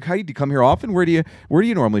him like, "Hey, do you come here often? Where do you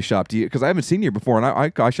normally shop? Do you? Because I haven't seen you before,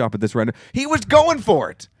 and I shop at this Redner." He was going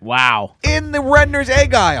for it wow. in the Redner's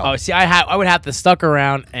egg aisle. Oh, see, I would have to stuck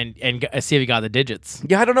around and see if he got the digits.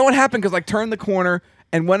 Yeah, I don't know what happened because I turned the corner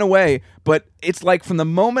and went away. But it's like from the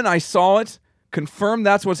moment I saw it, confirmed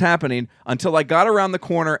that's what's happening, until I got around the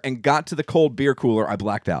corner and got to the cold beer cooler, I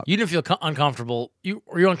blacked out. You didn't feel uncomfortable.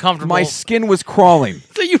 Were you uncomfortable? My skin was crawling.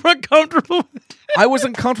 So you were uncomfortable. I was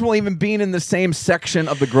uncomfortable even being in the same section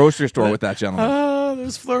of the grocery store with that gentleman. Oh,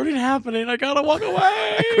 there's flirting happening. I gotta walk away.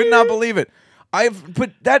 I could not believe it.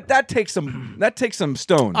 But that takes some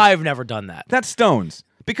stones. I've never done that. That's stones.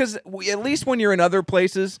 Because at least when you're in other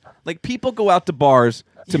places, like people go out to bars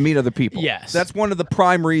to meet other people. Yes. That's one of the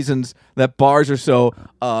prime reasons that bars are so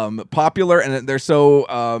popular, and they're so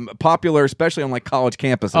popular, especially on like college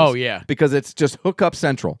campuses. Oh, yeah. Because it's just hookup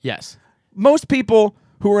central. Yes. Most people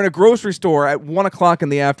who are in a grocery store at 1 o'clock in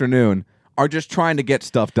the afternoon are just trying to get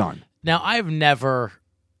stuff done. Now, I've never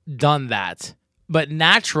done that, but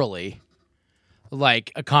naturally,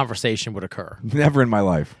 like a conversation would occur. Never in my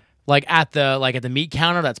life. Like at the meat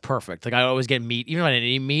counter, that's perfect. Like I always get meat, even if I didn't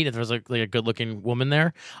eat meat. If there's like a good looking woman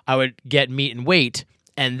there, I would get meat and wait,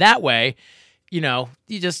 and that way, you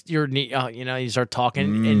start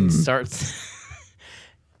talking and starts.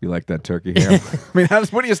 You like that turkey hair? I mean,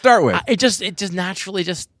 what do you start with? It just naturally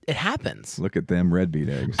it happens. Look at them red beet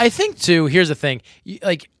eggs. I think too. Here's the thing.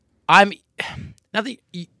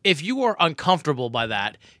 If you are uncomfortable by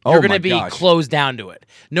that, Oh you're going my to be gosh. closed down to it.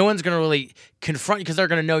 No one's going to really confront you because they're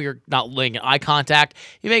going to know you're not linking eye contact.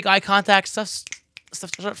 You make eye contact, stuff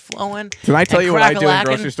starts flowing. Can I tell and you what I do in crack-a-lacking.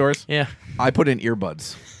 grocery stores? Yeah. I put in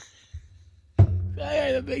earbuds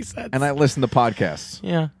Yeah, that makes sense. and I listen to podcasts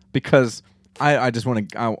yeah. because I just want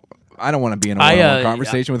to. I don't want to be in a one-on-one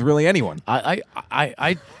conversation with really anyone.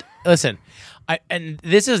 I listen. And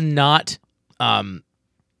this is not.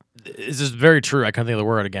 This is very true. I can't think of the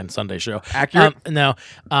word again. Sunday show. Accurate? No.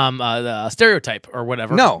 The stereotype or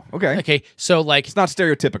whatever. No. Okay. Okay. So like, It's not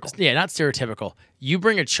stereotypical. yeah, not stereotypical. You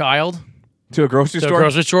bring a child To a grocery to store. a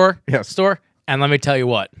grocery store, Yes. and let me tell you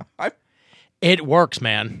what, I- it works,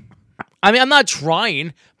 man. I mean, I'm not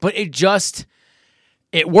trying, but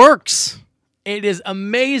it works. It is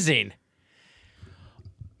amazing.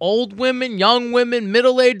 Old women, young women,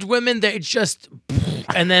 middle-aged women, they just,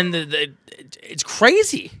 and then it's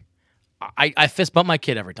crazy. I fist bump my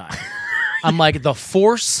kid every time. I'm like, the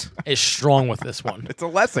force is strong with this one. It's a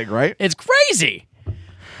blessing, right? It's crazy.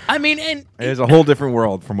 I mean, and It is a whole different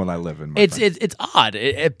world from what I live in. my friend. it's odd.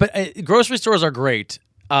 But grocery stores are great.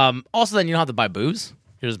 Also, then you don't have to buy booze.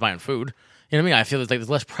 You're just buying food. You know what I mean? I feel there's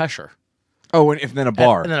less pressure. Oh, and then a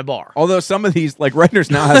bar. And then a bar. Although some of these, like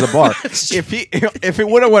Redner's now has a bar. If it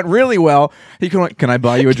would have went really well, he could. Can I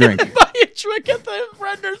buy you a drink? Buy a drink at the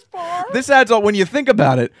Redner's bar. This adds when you think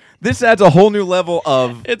about it. This adds a whole new level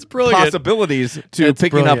of It's brilliant. possibilities to It's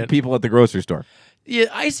picking up brilliant. people at the grocery store. Yeah,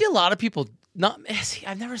 I see a lot of people.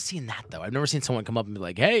 I've never seen that though. I've never seen someone come up and be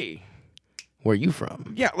like, "Hey, where are you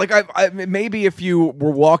from?" Yeah, like I maybe if you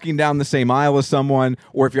were walking down the same aisle as someone,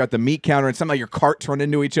 or if you're at the meat counter and somehow your carts run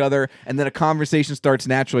into each other, and then a conversation starts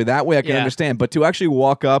naturally that way, I can Yeah. understand. But to actually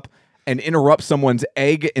walk up and interrupt someone's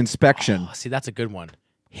egg inspection. Oh, see, that's a good one.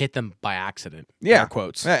 Hit them by accident. Yeah. Air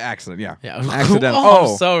quotes. Accident, yeah. Yeah. Accidental.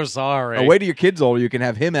 I'm so sorry. Wait till your kid's older, you can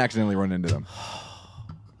have him accidentally run into them.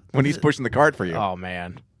 When he's pushing the cart for you. Oh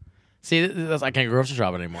man. See, I can't grocery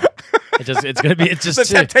shop anymore. It's gonna be. It's just The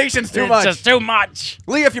temptation's too much. It's just too much.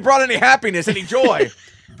 Lee, if you brought any happiness, any joy.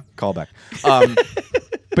 Call back.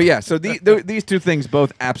 But yeah, so these two things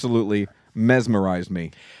both absolutely mesmerized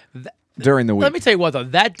me during the week. Let me tell you what, though.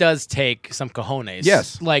 That does take some cojones.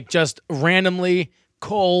 Yes. Like, just randomly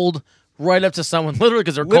cold right up to someone, literally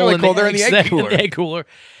because they're Literally cold, they're in the egg cooler.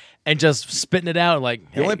 And just spitting it out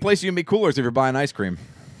like, The only place you can be cooler is if you're buying ice cream.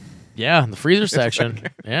 yeah, in the freezer section.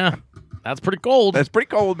 Yeah. That's pretty cold. That's pretty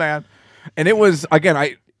cold, man. And it was,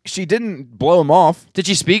 again, she didn't blow him off. Did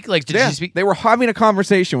she speak? Like, did she speak? They were having a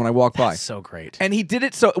conversation when I walked by. That's so great. And he did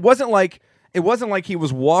it so it wasn't like he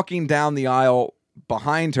was walking down the aisle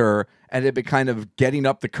behind her and had been kind of getting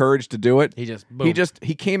up the courage to do it.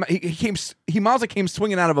 He came Miles came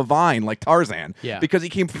swinging out of a vine like Tarzan. Yeah. Because he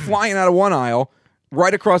came flying out of one aisle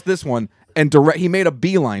right across this one and he made a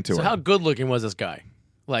beeline to her. So how good looking was this guy?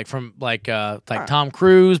 Like from Tom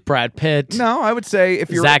Cruise, Brad Pitt. No, I would say if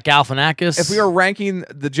you're Zach Galifianakis. If we were ranking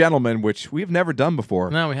the gentleman, which we've never done before,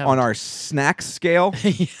 No, we haven't. on our snacks scale,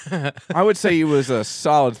 I would say he was a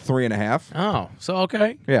solid 3.5. Oh, so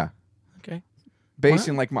okay. Yeah. Okay.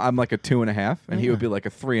 Basing I'm like a 2.5, and he would be like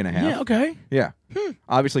a 3.5. Yeah, okay. Yeah.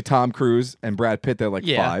 Obviously, Tom Cruise and Brad Pitt, they're like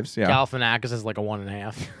Yeah. 5s. Yeah. Galifianakis is like a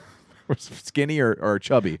 1.5. Skinny or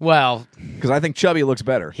chubby? Well, Because I think chubby looks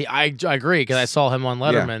better. I agree because I saw him on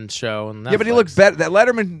Letterman's show. On Yeah, but he Netflix. looked better.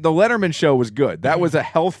 The Letterman show was good. That was a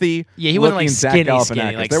healthy. Yeah, he wasn't, looking like, Zach skinny,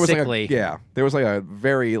 Galifianakis. like, there was sickly. there was like a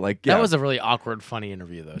very like. Yeah. That was a really awkward, funny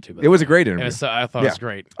interview though too. It was a great interview. I thought it was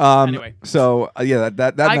great. Anyway, so that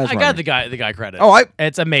I mesmerized got me. the guy credit. Oh,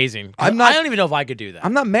 it's amazing. I'm not- I don't even know if I could do that.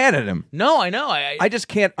 I'm not mad at him. No, I know. I just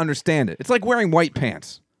can't understand it. It's like wearing white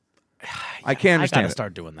pants. I can't I understand gotta it.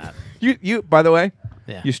 start doing that. You by the way,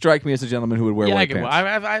 Yeah. you strike me as a gentleman who would wear Yeah, white I can.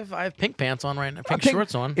 pants. I have pink pants on right now. Pink Okay,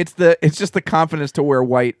 shorts on. It's just the confidence to wear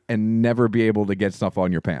white and never be able to get stuff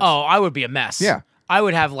on your pants. Oh, I would be a mess. Yeah. I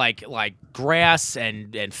would have like grass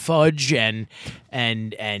and fudge and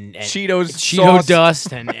Cheetos, Cheeto sauce.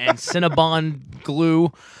 dust and Cinnabon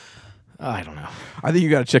glue. I don't know. I think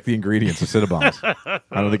you got to check the ingredients of Cinnabons.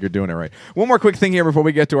 I don't think you're doing it right. One more quick thing here before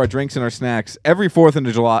we get to our drinks and our snacks. Every 4th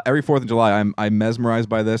of July, I'm mesmerized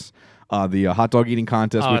by this. The hot dog eating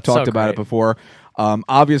contest. Oh, We've it's so talked about it great. before.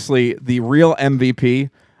 Obviously, the real MVP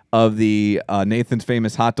of the Nathan's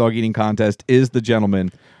Famous Hot Dog Eating Contest is the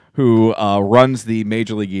gentleman who runs the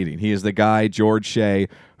Major League Eating. He is the guy, George Shea,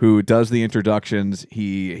 who does the introductions.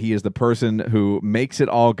 He is the person who makes it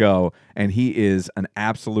all go, and he is an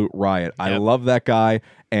absolute riot. I love that guy,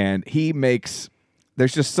 and he makes.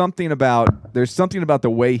 There's something about the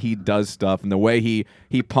way he does stuff and the way he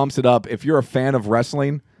pumps it up. If you're a fan of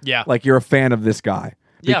wrestling, like you're a fan of this guy.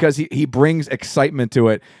 Yeah. Because he brings excitement to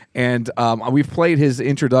it. And we've played his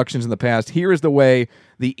introductions in the past. Here is the way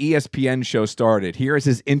the ESPN show started. Here is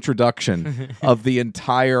his introduction of the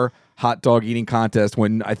entire hot dog eating contest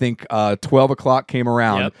when I think 12 o'clock came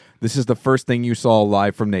around. Yep. This is the first thing you saw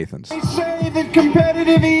live from Nathan's. They say that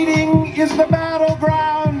competitive eating is the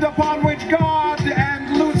battleground upon which God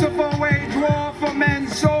and Lucifer wage war for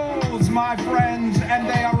men's souls, my friends, and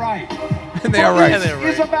they are right. And they are right.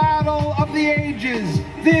 This is a battle of the ages.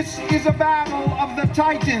 This is a battle of the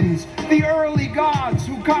titans, the early gods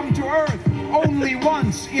who come to Earth only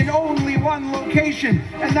once in only one location,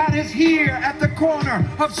 and that is here at the corner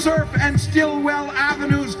of Surf and Stillwell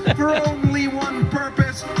Avenues for only one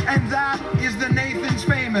purpose, and that is the Nathan's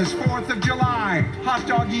Famous 4th of July hot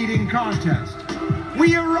dog eating contest.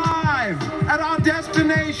 We arrive at our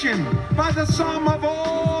destination by the sum of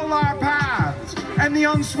all our paths and the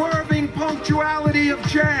unswerving punctuality of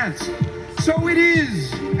chance. So it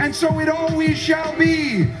is, and so it always shall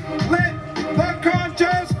be. Let the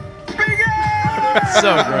contest begin!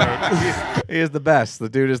 So great. He is the best. The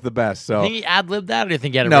dude is the best. So Think he ad-libbed that, or do you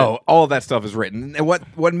think he had it no, written? all of that stuff is written. And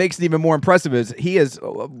what makes it even more impressive is he has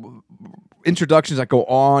introductions that go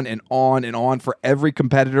on and on and on for every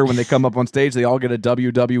competitor when they come up on stage. They all get a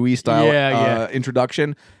WWE style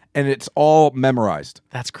introduction, and it's all memorized.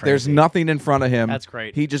 That's crazy. There's nothing in front of him. That's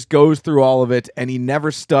great. He just goes through all of it, and he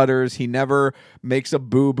never stutters. He never makes a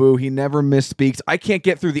boo-boo. He never misspeaks. I can't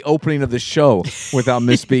get through the opening of the show without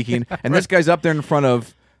misspeaking. And this guy's up there in front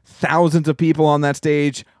of thousands of people on that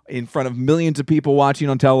stage, in front of millions of people watching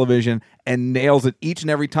on television, and nails it each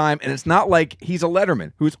and every time. And it's not like he's a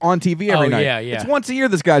Letterman who's on TV every night. Yeah. It's once a year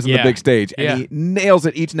this guy's on the big stage, and he nails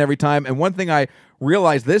it each and every time. And one thing I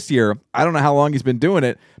realized this year, I don't know how long he's been doing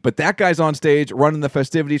it, but that guy's on stage running the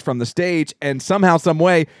festivities from the stage, and somehow, some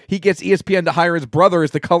way, he gets ESPN to hire his brother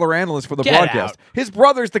as the color analyst for the Get broadcast. out. His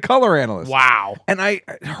brother's the color analyst. Wow. And I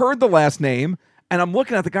heard the last name, and I'm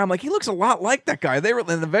looking at the guy. I'm like, he looks a lot like that guy.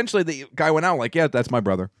 And eventually the guy went out like, yeah, that's my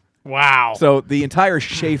brother. Wow. So the entire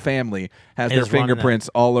Shea family has their Is running fingerprints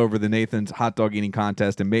all over the Nathan's hot dog eating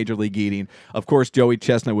contest and Major League Eating. Of course, Joey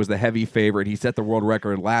Chestnut was the heavy favorite. He set the world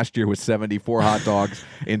record last year with 74 hot dogs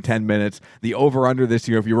in 10 minutes. The over-under this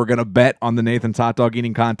year, if you were going to bet on the Nathan's hot dog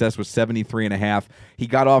eating contest, was 73.5. He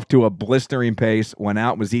got off to a blistering pace, went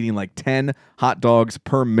out, was eating like 10 hot dogs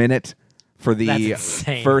per minute for the That's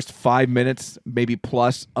insane. first 5 minutes, maybe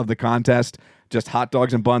plus, of the contest. Just hot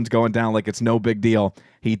dogs and buns going down like it's no big deal.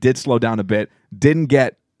 He did slow down a bit, didn't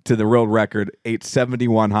get to the world record, ate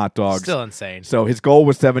 71 hot dogs. Still insane. So his goal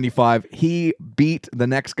was 75. He beat the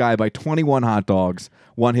next guy by 21 hot dogs,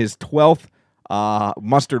 won his 12th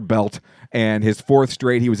mustard belt, and his 4th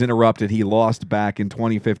straight. He was interrupted. He lost back in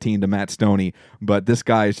 2015 to Matt Stoney. But this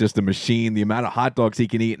guy is just a machine, the amount of hot dogs he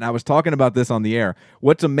can eat. And I was talking about this on the air.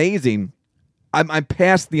 What's amazing, I'm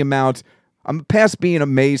past the amount... I'm past being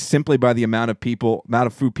amazed simply by the amount of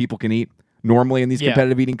food people can eat normally in these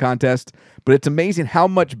competitive eating contests. But it's amazing how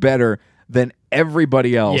much better than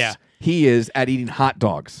everybody else he is at eating hot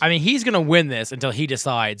dogs. I mean, he's going to win this until he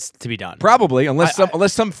decides to be done. Probably, unless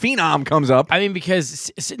some phenom comes up. I mean,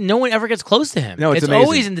 because no one ever gets close to him. No, it's always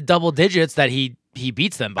amazing. in the double digits that he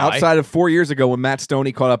beats them by. Outside of 4 years ago when Matt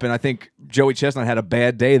Stoney caught up, and I think Joey Chestnut had a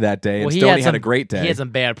bad day that day, and Stoney had a great day. He had some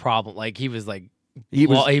bad problem. Like, he was like... He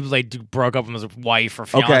broke up with his wife or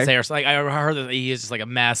fiance or something. I heard that he is just like a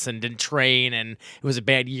mess and didn't train, and it was a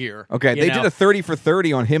bad year. Okay, they did a 30 for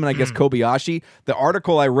 30 on him and I guess Kobayashi. The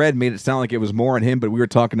article I read made it sound like it was more on him, but we were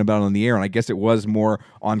talking about it on the air, and I guess it was more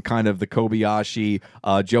on kind of the Kobayashi,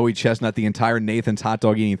 Joey Chestnut, the entire Nathan's hot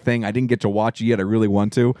dog eating thing. I didn't get to watch it yet. I really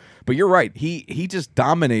want to. But you're right. He just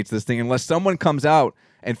dominates this thing unless someone comes out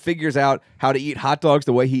and figures out how to eat hot dogs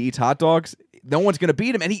the way he eats hot dogs. No one's going to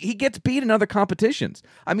beat him, and he gets beat in other competitions.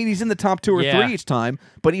 I mean, he's in the top 2 or 3 each time,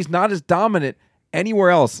 but he's not as dominant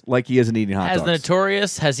anywhere else like he is in eating hot dogs. Has the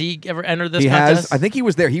Notorious, has he ever entered this He contest? has. I think he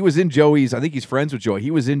was there. He was in Joey's. I think he's friends with Joey.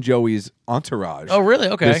 He was in Joey's entourage. Oh, really?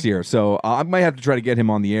 Okay. This year. So I might have to try to get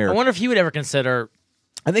him on the air. I wonder if he would ever consider...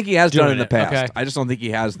 I think he has done it in the past. Okay. I just don't think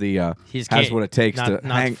he has the He's has what it takes to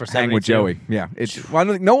not hang for with 72. Joey. Yeah, I don't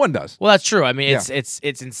think no one does. Well, that's true. I mean, Yeah. it's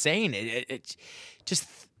insane. It just...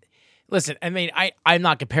 Listen, I mean, I'm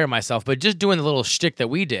not comparing myself, but just doing the little shtick that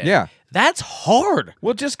we did. Yeah. That's hard.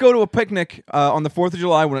 We'll just go to a picnic on the 4th of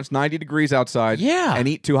July when it's 90 degrees outside. Yeah. And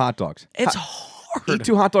eat 2 hot dogs. It's hard. Eat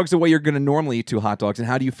 2 hot dogs the way you're going to normally eat 2 hot dogs. And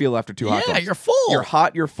how do you feel after 2 hot dogs? Yeah, you're full. You're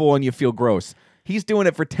hot, you're full, and you feel gross. He's doing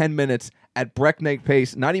it for 10 minutes at breakneck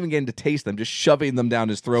pace, not even getting to taste them, just shoving them down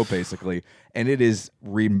his throat, basically. And it is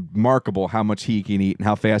remarkable how much he can eat and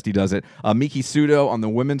how fast he does it. Miki Sudo on the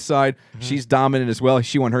women's side, she's dominant as well.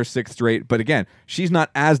 She won her 6th straight. But again, she's not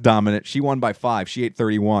as dominant. She won by 5. She ate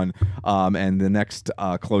 31. And the next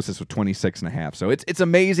closest was 26.5. So it's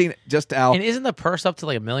amazing just how... And isn't the purse up to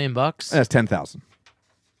like $1 million? That's $10,000.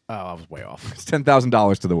 Oh, I was way off. It's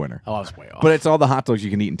 $10,000 to the winner. Oh, I was way off. But it's all the hot dogs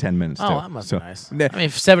you can eat in 10 minutes, too. Oh, that must So- be nice. Nah, I mean,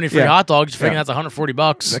 70 free Yeah. hot dogs, you're Yeah. figuring that's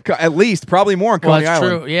 $140. At least, probably more in Well, Coney that's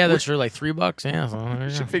Island. true. Yeah, that's true. Like $3. Yeah. So there you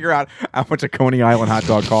Should go. figure out how much a Coney Island hot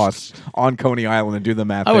dog costs on Coney Island and do the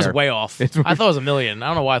math I was there. way off. I thought it was $1 million. I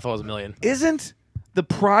don't know why I thought it was $1 million. Isn't the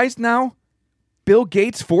prize now Bill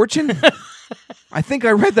Gates' fortune? I think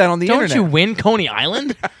I read that on the Don't internet. you win Coney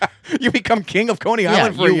Island? You become king of Coney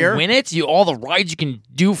Island for you a year? win it. All the rides you can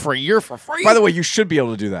do for a year for free. By the way, you should be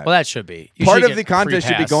able to do that. well, that should be. You Part should of get the contest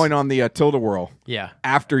free should be pass. going on the Tilda Whirl Yeah.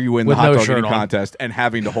 after you win With the hot no dog shirt eating on. contest and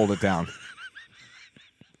having to hold it down.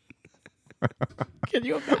 Can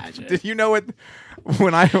you imagine? Did you know it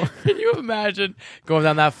when I... Can you imagine going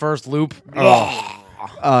down that first loop? When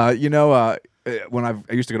I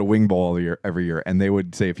used to go to Wing Bowl every year, and they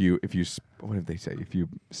would say if you what did they say? If you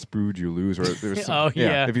spooge, you lose, or there was some, Oh,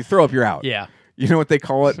 yeah. If you throw up, you're out. Yeah. You know what they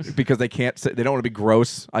call it because they can't say, they don't want to be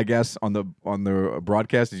gross. I guess on the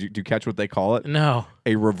broadcast, do you catch what they call it? No.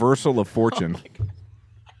 A reversal of fortune.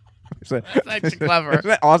 That's actually clever. Isn't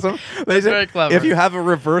that awesome? They say, very clever. If you have a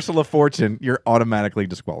reversal of fortune, you're automatically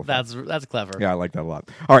disqualified. That's clever. Yeah, I like that a lot.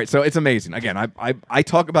 All right, so it's amazing. Again, I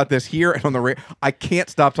talk about this here and on the radio. I can't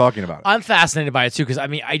stop talking about it. I'm fascinated by it too because I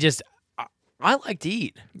mean, I like to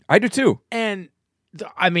eat, I do too. and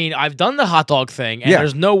I mean, I've done the hot dog thing, and Yeah.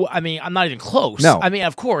 there's no. I mean, I'm not even close. No. I mean,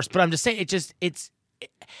 of course, but I'm just saying,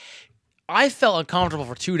 I felt uncomfortable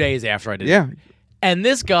for 2 days after I did it. Yeah. And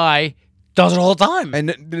this guy Does it all the time.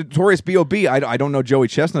 And Notorious B.O.B., I don't know Joey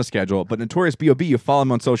Chestnut's schedule, but Notorious B.O.B., you follow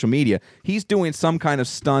him on social media, he's doing some kind of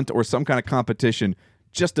stunt or some kind of competition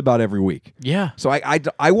just about every week. Yeah. So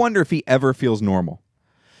I wonder if he ever feels normal.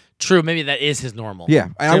 True, maybe that is his normal. Yeah,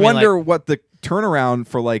 and So I wonder like, what the turnaround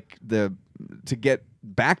for to get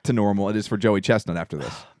back to normal it is for Joey Chestnut after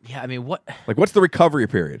this. yeah, I mean, what? Like, what's the recovery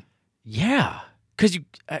period? Yeah. Because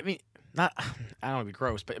I don't want to be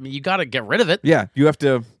gross, but I mean, you got to get rid of it. Yeah, you have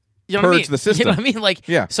to You know purge what I mean? the system. You know what I mean? Like,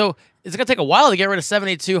 Yeah. So it's going to take a while to get rid of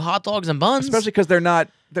 782 hot dogs and buns. Especially because they're not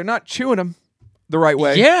chewing them the right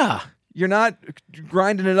way. Yeah. You're not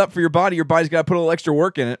grinding it up for your body. Your body's got to put a little extra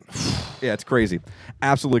work in it. Yeah, it's crazy.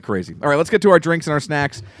 Absolutely crazy. All right, let's get to our drinks and our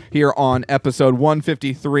snacks here on episode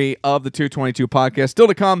 153 of the 222 podcast. Still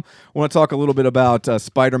to come, I want to talk a little bit about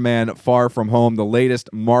Spider-Man Far From Home, the latest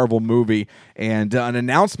Marvel movie, and an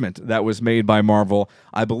announcement that was made by Marvel,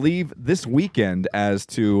 I believe, this weekend as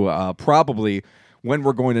to probably when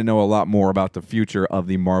we're going to know a lot more about the future of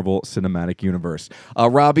the Marvel Cinematic Universe.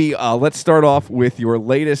 Robbie, let's start off with your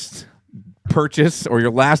latest purchase or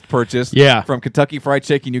your last purchase from Kentucky Fried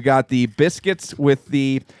Chicken. You got the biscuits with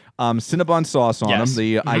the Cinnabon sauce on them,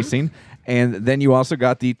 the icing, and then you also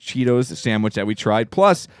got the Cheetos sandwich that we tried.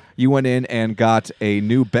 Plus, you went in and got a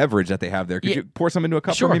new beverage that they have there. Could you pour some into a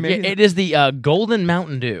cup for me, maybe? Yeah, it is the Golden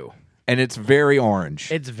Mountain Dew. And it's very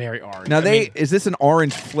orange. It's very orange. Now, is this an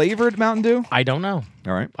orange flavored Mountain Dew? I don't know.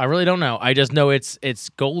 All right. I really don't know. I just know it's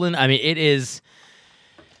golden. I mean, it is.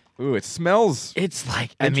 Ooh, it smells. It's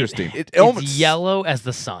like interesting. It's almost yellow as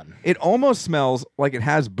the sun. It almost smells like it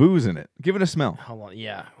has booze in it. Give it a smell. Hold on.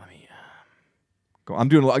 Yeah. Let me. Go. I'm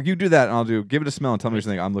doing. You do that, and I'll do. Give it a smell and tell me what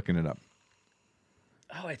you think. I'm looking it up.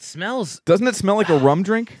 Oh, it smells. Doesn't it smell like a rum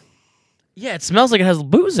drink? Yeah, it smells like it has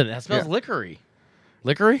booze in it. It smells liquory.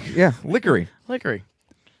 Liquory? Yeah, liquory. Liquory.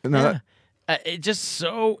 No, yeah. It's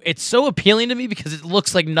so appealing to me because it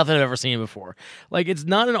looks like nothing I've ever seen before. Like, it's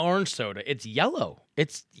not an orange soda. It's yellow.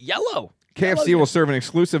 It's yellow. KFC will serve an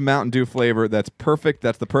exclusive Mountain Dew flavor that's perfect.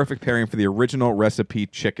 That's the perfect pairing for the original recipe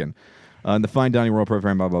chicken. In the fine dining world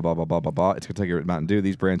program, blah, blah, blah, blah, blah, blah, blah. It's Kentucky Mountain Dew.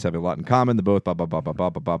 These brands have a lot in common. They're both blah, blah, blah, blah, blah,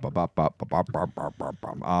 blah, blah, blah, blah, blah,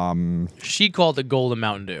 blah, blah. She called it Golden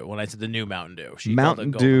Mountain Dew when I said the new Mountain Dew. She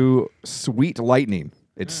Mountain Dew Sweet Lightning.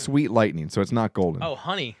 It's Sweet Lightning, so it's not golden. Oh,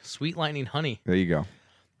 honey. Sweet Lightning honey. There you go.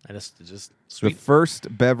 I just sweet. The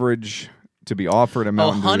first beverage to be offered at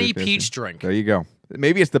Mountain Dew. Honey peach drink. There you go.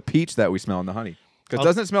 Maybe it's the peach that we smell in the honey. Because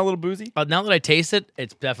doesn't it smell a little boozy? Now that I taste it,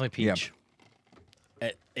 it's definitely peach.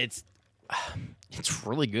 Yep. It's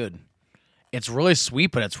really good. It's really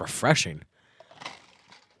sweet, but it's refreshing.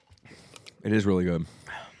 It is really good.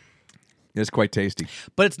 It's quite tasty.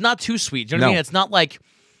 But it's not too sweet. Do you know what I mean? It's not like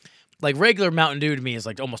regular Mountain Dew to me is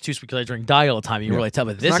like almost too sweet because I drink Diet all the time. You can really tell,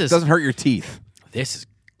 but this doesn't hurt your teeth. This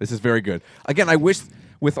is very good. Again, I wish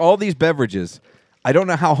with all these beverages, I don't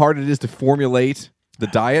know how hard it is to formulate the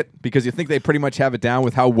diet because you think they pretty much have it down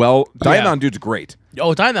with how well Diet Mountain Dew's great.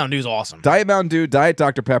 Oh, Diet Mountain Dew's awesome. Diet Mountain Dew, Diet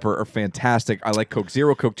Dr. Pepper are fantastic. I like Coke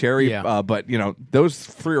Zero, Coke Cherry, but those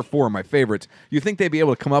 3 or 4 are my favorites. You think they'd be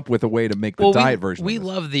able to come up with a way to make the diet version? We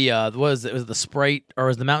love the was the Sprite or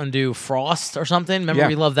was the Mountain Dew Frost or something? Remember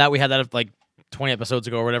we loved that? We had that like 20 episodes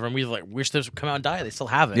ago or whatever, and we wish this would come out in diet. They still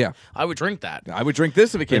have it. Yeah, I would drink that. I would drink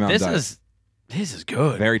this if it came out in diet. This is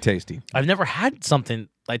good. Very tasty. I've never had something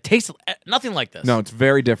like tasted nothing like this. No, it's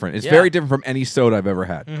very different. It's very different from any soda I've ever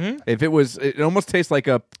had. Mm-hmm. If it almost tastes like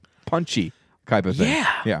a punchy type of thing.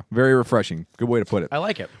 Yeah, very refreshing. Good way to put it. I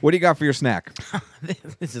like it. What do you got for your snack?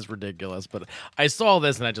 This is ridiculous, but I saw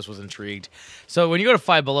this and I just was intrigued. So when you go to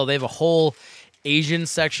Five Below, they have a whole Asian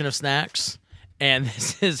section of snacks, and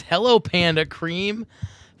this is Hello Panda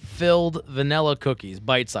cream-filled vanilla cookies,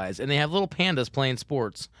 bite-sized, and they have little pandas playing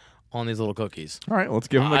sports on these little cookies. All right, let's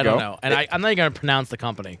give them a go. I don't know, and I'm not even going to pronounce the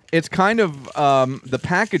company. It's kind of the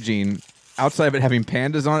packaging. Outside of it having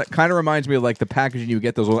pandas on it, kind of reminds me of like the packaging you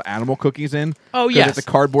get those little animal cookies in. Oh yes, it's a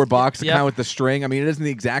cardboard box, kind of with the string. I mean, it isn't the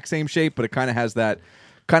exact same shape, but it kind of has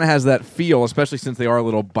that feel, especially since they are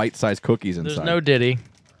little bite-sized cookies inside. There's no Diddy.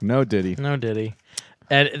 No Diddy. No Diddy.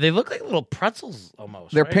 And they look like little pretzels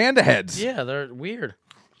almost. They're right? panda heads. Yeah, they're weird.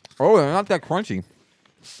 Oh, they're not that crunchy.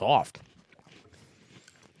 Soft.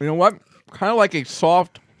 You know what? Kind of like a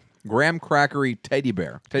soft graham crackery teddy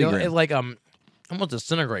bear. It like almost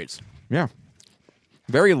disintegrates. Yeah.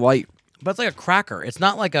 Very light. But it's like a cracker. It's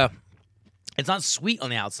not like it's not sweet on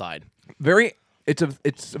the outside.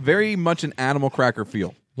 It's very much an animal cracker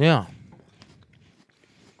feel. Yeah.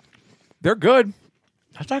 They're good.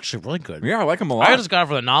 That's actually really good. Yeah, I like them a lot. I just got it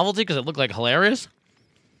for the novelty because it looked like hilarious.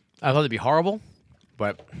 I thought it'd be horrible,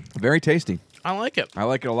 but very tasty. I like it. I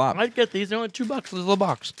like it a lot. I'd get these. They're only $2 for this little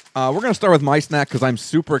box. We're going to start with my snack because I'm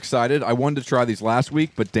super excited. I wanted to try these last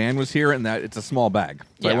week, but Dan was here, and that it's a small bag.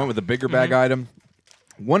 So I Yeah. went with a bigger bag item.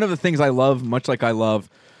 One of the things I love, much like I love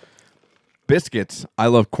biscuits, I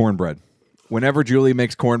love cornbread. Whenever Julie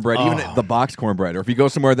makes cornbread, even the box cornbread, or if you go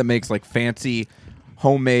somewhere that makes like fancy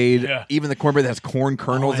homemade, even the cornbread that has corn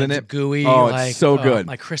kernels in it's it, gooey. oh, like, it's so good.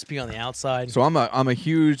 Like crispy on the outside. So I'm a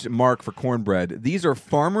huge mark for cornbread. These are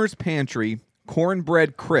Farmer's Pantry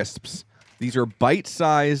cornbread crisps. These are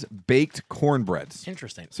bite-sized baked cornbreads.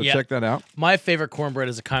 Interesting. So check that out. My favorite cornbread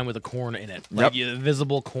is the kind with the corn in it. Like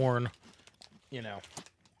visible corn, you know.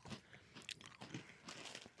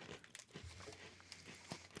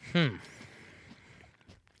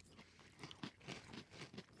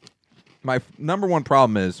 My number one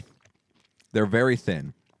problem is they're very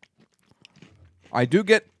thin. I do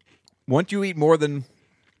get, once you eat more than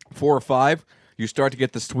 4 or 5, you start to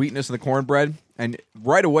get the sweetness of the cornbread, and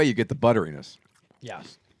right away you get the butteriness.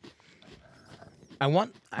 Yes. I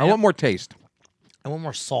want more taste. I want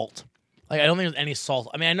more salt. Like I don't think there's any salt.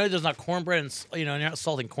 I mean, I know there's not cornbread and you're not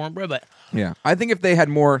salting cornbread, but Yeah. I think if they had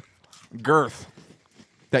more girth,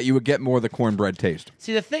 that you would get more of the cornbread taste.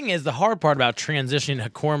 see the thing is the hard part about transitioning a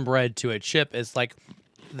cornbread to a chip is like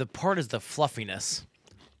the part is the fluffiness,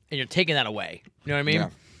 and you're taking that away. You know what I mean? Yeah.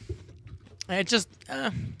 And it just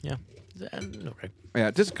yeah. Okay.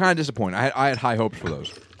 Yeah, just kind of disappointing. I had high hopes for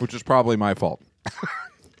those, which is probably my fault.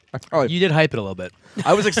 You did hype it a little bit.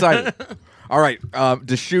 I was excited. All right,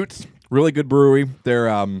 Deschutes, really good brewery. Their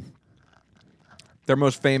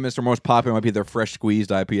most famous or most popular might be their Fresh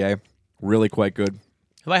Squeezed IPA. Really quite good.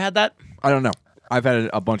 Have I had that? I don't know. I've had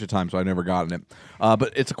it a bunch of times, so I've never gotten it.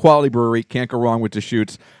 But it's a quality brewery. Can't go wrong with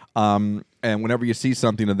Deschutes. And whenever you see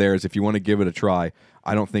something of theirs, if you want to give it a try,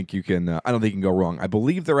 I don't think you can. I don't think you can go wrong. I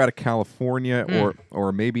believe they're out of California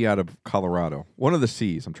or maybe out of Colorado. One of the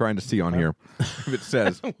C's. I'm trying to see on here if it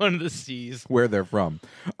says One of the C's. where they're from.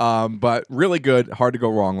 But really good. Hard to go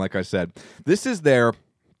wrong. Like I said, this is their.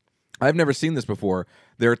 I've never seen this before.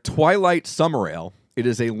 Their Twilight Summer Ale. It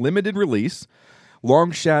is a limited release.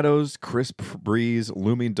 Long shadows, crisp breeze,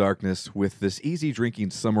 looming darkness. With this easy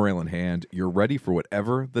drinking summer ale in hand, you're ready for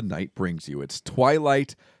whatever the night brings you. It's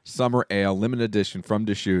Twilight Summer Ale, limited edition from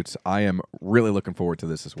Deschutes. I am really looking forward to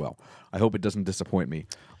this as well. I hope it doesn't disappoint me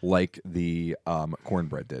like the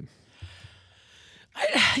cornbread did.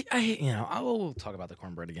 I will talk about the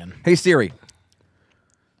cornbread again. Hey Siri,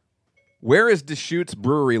 where is Deschutes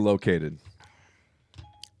Brewery located?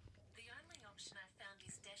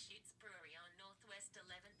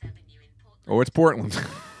 Oh, it's Portland.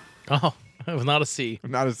 Oh, it was not a C.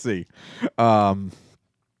 Not a C. What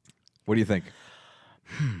do you think?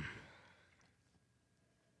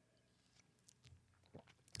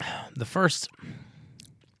 The first,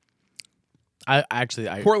 I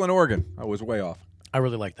Portland, Oregon. I was way off. I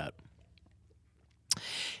really like that.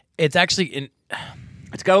 It's actually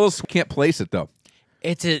It's got a little. Can't place it though.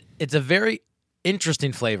 it's a very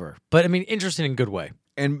interesting flavor, but I mean interesting in a good way.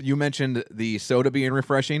 And you mentioned the soda being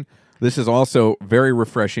refreshing. This is also very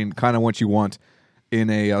refreshing, kind of what you want in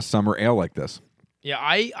a summer ale like this. Yeah,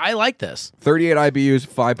 I like this. 38 IBUs,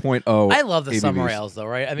 5.0. I love the ABVs. summer ales though,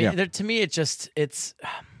 right? I mean, Yeah. to me, it's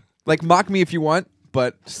Like mock me if you want,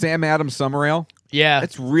 but Sam Adams Summer Ale, yeah,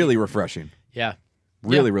 it's really refreshing. yeah.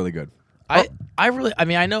 Really, Yeah. really good. I really, I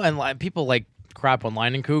mean, I know, and people like crap on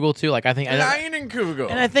Leinenkugel too. Like I think, and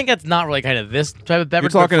I think that's not really kind of this type of You're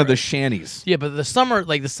beverage. talking but of the shanties. yeah, but the summer,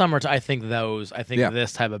 I think Yeah.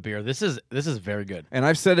 this type of beer. This is very good. And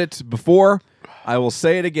I've said it before. I will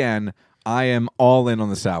say it again. I am all in on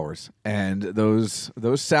the sours, and those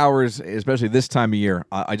sours, especially this time of year.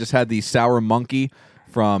 I just had the Sour Monkey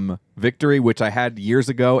from Victory, which I had years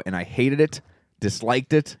ago, and I hated it,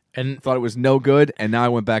 disliked it, And thought it was no good. And now I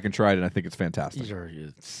went back and tried it, and I think it's fantastic. you're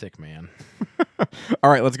sick, man.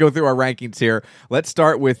 All right, let's go through our rankings here. Let's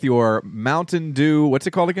start with your Mountain Dew. What's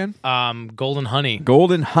it called again? Golden Honey.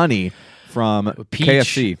 Golden Honey from Peach.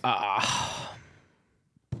 KFC.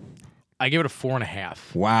 I give it a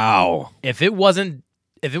 4.5. Wow. If it was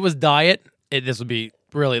diet, this would be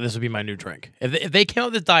my new drink. If they came out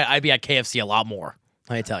with this diet, I'd be at KFC a lot more.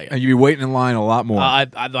 Let me tell you. And you'd be waiting in line a lot more.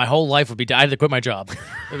 My whole life would be. I had to quit my job.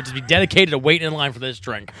 It would just be dedicated to waiting in line for this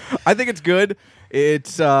drink. I think it's good.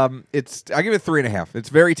 It's I give it 3.5. It's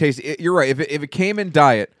very tasty. You're right. If it came in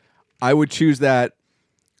diet, I would choose that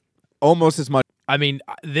almost as much. I mean,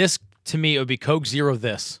 this to me it would be Coke Zero.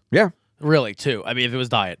 This Yeah, really too. I mean, if it was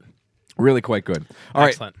diet. really quite good. All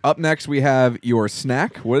Excellent. right. Up next, we have your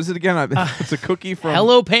snack. What is it again? It's a cookie from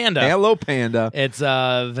Hello Panda. Hello Panda. It's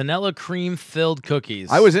vanilla cream filled cookies.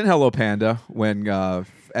 I was in Hello Panda when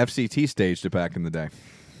FCT staged it back in the day.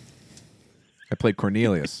 I played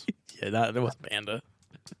Cornelius. Yeah, that was Panda.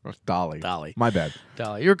 Or Dolly. Dolly. My bad.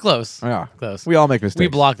 Dolly, you're close. Yeah. Close. We all make mistakes. We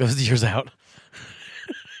block those years out.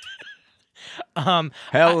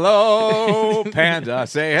 Hello, Panda.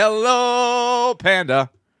 Say hello, Panda.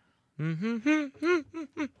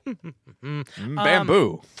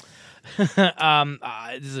 Bamboo. This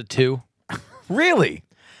is a 2. Really?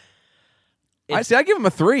 I give him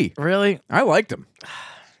a 3. Really? I liked him.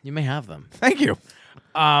 You may have them. Thank you.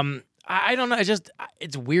 I don't know.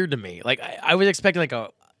 It's weird to me. Like I was expecting like a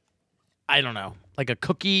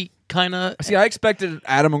cookie kind of. See, I expected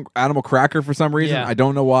animal cracker for some reason. Yeah. I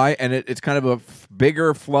don't know why, and it's kind of a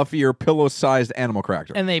bigger, fluffier, pillow-sized animal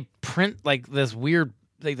cracker. And they print like this weird,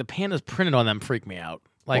 like the pandas printed on them freak me out.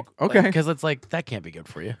 Like okay, because it's like that can't be good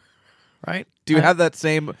for you, right? Do you have that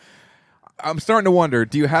same? I'm starting to wonder.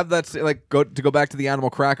 Do you have that go back to the animal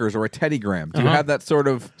crackers or a Teddy Graham? Do you have that sort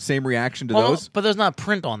of same reaction to those? But there's not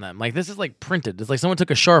print on them. Like this is like printed. It's like someone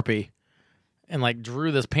took a Sharpie and like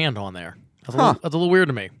drew this panda on there. That's a little weird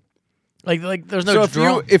to me. Like there's no.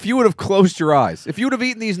 So if you would have closed your eyes, if you would have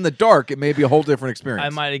eaten these in the dark, it may be a whole different experience. I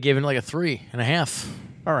might have given like a 3.5.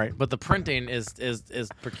 All right, but the printing is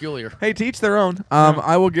peculiar. Hey, to each their own.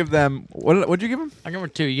 I will give them. What'd you give them? I give them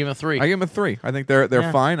a 2. You give them a 3. I give them a 3. I think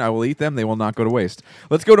they're fine. I will eat them. They will not go to waste.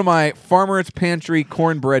 Let's go to my Farmer's Pantry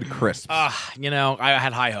cornbread crisps. I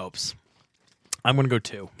had high hopes. I'm going to go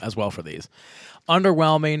 2 as well for these.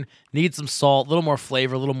 Underwhelming. Need some salt. A little more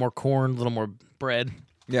flavor. A little more corn. A little more bread.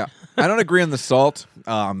 Yeah, I don't agree on the salt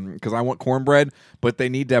because I want cornbread, but they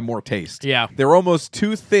need to have more taste. Yeah, they're almost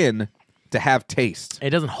too thin to have taste.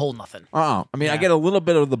 It doesn't hold nothing. I mean, I get a little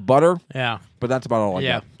bit of the butter. Yeah, but that's about all I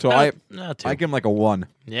get. So I give them like a 1.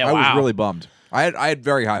 Yeah, I was really bummed. I had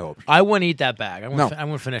very high hopes. I wouldn't eat that bag. I'm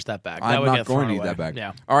gonna finish that bag. I'm not going to eat that bag.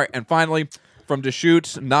 Yeah. All right, and finally, from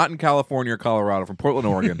Deschutes, not in California or Colorado, from Portland,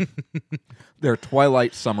 Oregon, their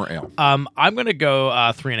Twilight Summer Ale. I'm gonna go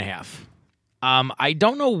 3.5. I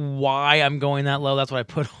don't know why I'm going that low. That's what I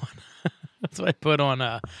put on. That's what I put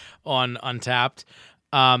on Untapped.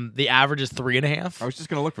 The average is 3.5. I was just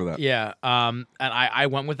gonna look for that. Yeah. And I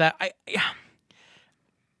went with that.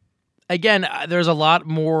 Again, there's a lot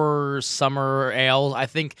more summer ales. I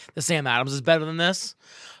think the Sam Adams is better than this.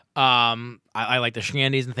 I like the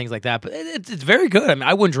Shandies and things like that, but it's very good. I mean,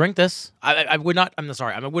 I wouldn't drink this. I would not. I'm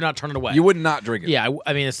sorry. I would not turn it away. You would not drink it. Yeah.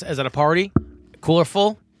 I mean, is at a party, cooler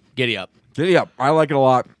full, giddy up. Yeah, I like it a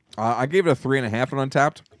lot. I gave it a 3.5 on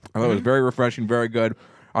Untapped. I thought it was very refreshing, very good.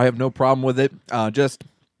 I have no problem with it. Just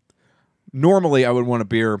normally I would want a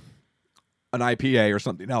beer, an IPA or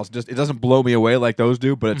something else. Just it doesn't blow me away like those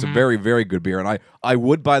do, but it's a very, very good beer. And I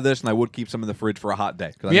would buy this and I would keep some in the fridge for a hot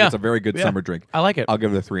day because I think it's a very good summer drink. I like it. I'll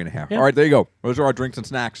give it a 3.5. Yeah. All right, there you go. Those are our drinks and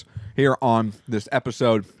snacks here on this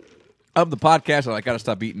episode of the podcast. I got to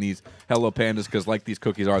stop eating these Hello Pandas because, like these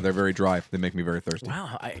cookies are, they're very dry. They make me very thirsty.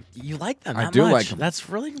 Wow, you like them? I that do much. like them. That's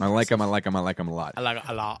really. I like them. I like them. I like them a lot. I like it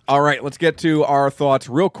a lot. All right, let's get to our thoughts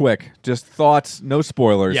real quick. Just thoughts, no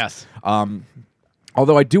spoilers. Yes.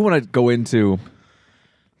 Although I do want to go into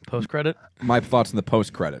Post credit. my thoughts in the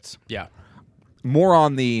post credits. Yeah. More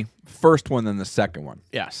on the first one than the second one.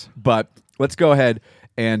 Yes. But let's go ahead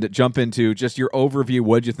and jump into just your overview.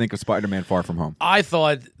 What did you think of Spider-Man: Far From Home? I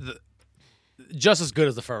thought just as good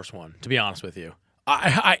as the first one. To be honest with you,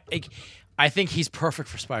 I think he's perfect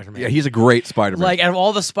for Spider-Man. Yeah, he's a great Spider-Man. Like out of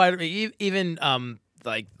all the Spider-Man, even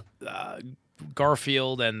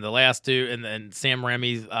Garfield and the last two, and then Sam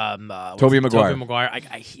Raimi's Tobey Maguire. Tobey Maguire.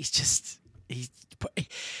 He's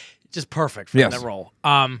just perfect for that role.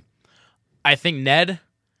 I think Ned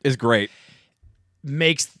is great.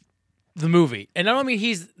 Makes the movie, and I don't mean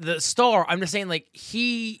he's the star. I'm just saying like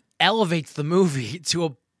he elevates the movie to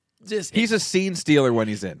a. He's a scene stealer when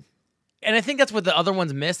he's in. And I think that's what the other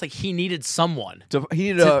ones missed. Like he needed someone.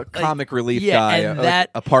 He needed a comic relief guy, and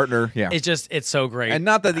a partner. Yeah, it's so great. And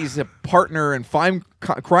not that he's a partner in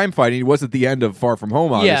crime fighting. He was at the end of Far From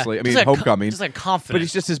Home, obviously. I mean, like Homecoming. Just like confident. But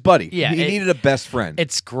he's just his buddy. Yeah, he needed a best friend.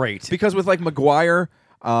 It's great because with like Maguire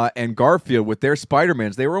and Garfield with their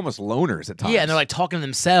Spider-Mans, they were almost loners at times. Yeah, and they're like talking to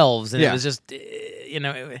themselves, and it was just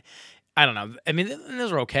I don't know. I mean,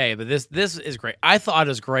 those are okay, but this is great. I thought it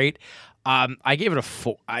was great. I gave it a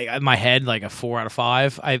 4. In my head, like a 4 out of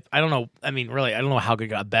 5. I don't know. I mean, really, I don't know how it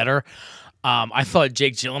got better. I thought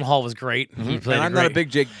Jake Gyllenhaal was great. He played. And I'm not a big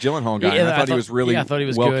Jake Gyllenhaal guy. Yeah, I thought he was really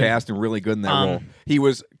well good. cast and really good in that role. He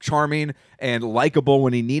was charming and likable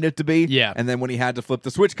when he needed to be. Yeah. And then when he had to flip the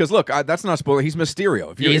switch, because look, that's not a spoiler. He's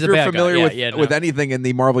Mysterio. If you're, he's if you're a bad familiar guy. with anything in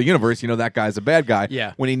the Marvel universe, you know that guy's a bad guy.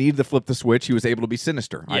 Yeah. When he needed to flip the switch, he was able to be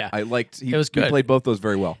sinister. Yeah. I liked. He was good. He played both those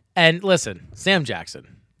very well. And listen, Sam Jackson.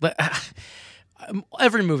 But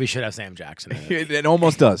every movie should have Sam Jackson in it. It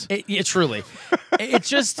almost does. It truly. He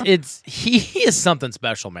is something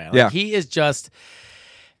special, man. Like, Yeah. he is just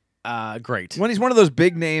great. When he's one of those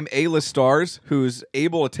big name A-list stars who's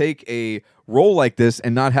able to take a role like this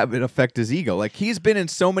and not have it affect his ego. Like, he's been in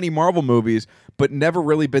so many Marvel movies, but never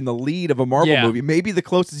really been the lead of a Marvel Yeah. movie. Maybe the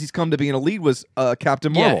closest he's come to being a lead was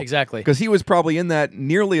Captain Marvel. Yeah, exactly. Because he was probably in that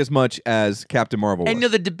nearly as much as Captain Marvel was. And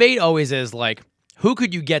the debate always is like, who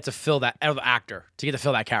could you get to fill that actor to get to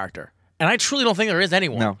fill that character? And I truly don't think there is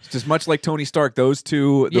anyone. No, it's just much like Tony Stark. Those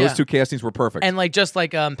two castings were perfect. And just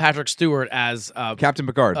like Patrick Stewart as Captain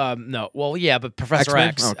Picard. no, well, yeah, but Professor X-Men?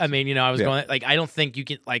 X. Oh. I mean, I was going like, I don't think you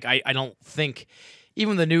can like, I don't think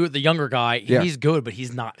even the younger guy, he's good, but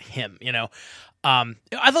he's not him. I thought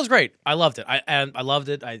it was great. I loved it. I loved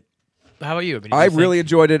it. How about you? I really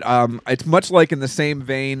enjoyed it. It's much like in the same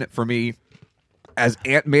vein for me as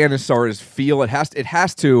Ant-Man as far as feel. It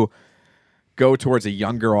has to go towards a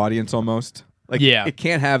younger audience almost. Like, it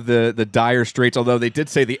can't have the dire straits, although they did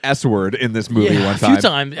say the S word in this movie one time. A few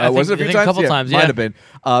times. Was it a few times? A couple times, Might have been.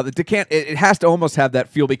 It has to almost have that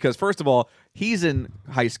feel because, first of all, he's in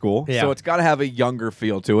high school, so it's got to have a younger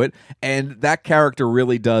feel to it. And that character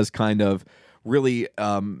really does kind of really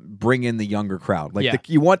bring in the younger crowd. Like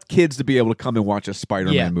you want kids to be able to come and watch a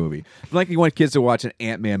Spider-Man movie. Like you want kids to watch an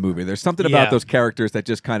Ant-Man movie. There's something about those characters that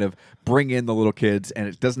just kind of bring in the little kids, and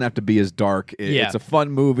it doesn't have to be as dark. It's a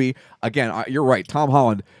fun movie. Again, you're right. Tom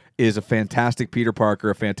Holland is a fantastic Peter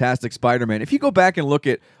Parker, a fantastic Spider-Man. If you go back and look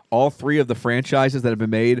at all three of the franchises that have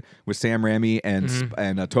been made with Sam Raimi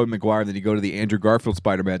and Tobey Maguire, then you go to the Andrew Garfield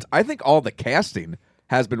Spider-Mans, I think all the casting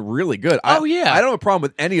has been really good. I don't have a problem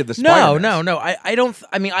with any of the Spider-Mans. No. I don't.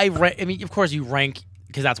 I mean, of course, you rank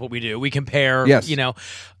because that's what we do. We compare. Yes.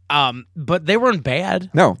 But they weren't bad.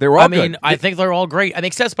 No, they were all good. I mean, I think they're all great. I mean,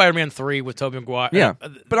 except Spider-Man 3 with Tobey Maguire. Yeah,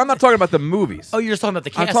 but I'm not talking about the movies. Oh, you're just talking about the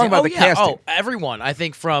casting. I'm talking about the casting. Oh, everyone. I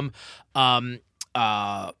think from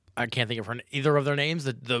I can't think of either of their names.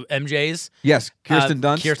 The MJs. Yes, Kirsten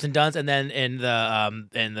Dunst. Kirsten Dunst, and then in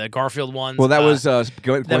the Garfield ones. Well, that was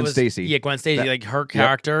Gwen Stacy. Yeah, Gwen Stacy, like her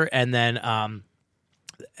character, and then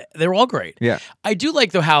they were all great. Yeah, I do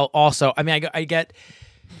like though how also. I mean, I get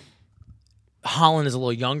Holland is a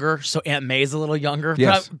little younger, so Aunt May is a little younger.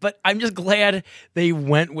 Yes. But I'm just glad they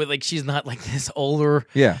went with like she's not like this older.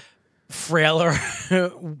 Yeah. Frailer,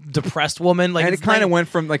 depressed woman. Like, and it kind of went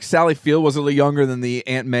from like Sally Field was a little younger than the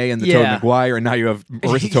Aunt May and the Tobey Maguire, and now you have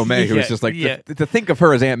Marissa Tomei, who is just like to think of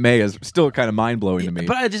her as Aunt May is still kind of mind blowing to me.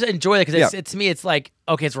 But I just enjoy it because to me it's like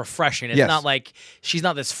okay, it's refreshing. It's not like she's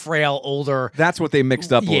not this frail older. That's what they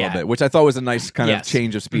mixed up a little bit, which I thought was a nice kind of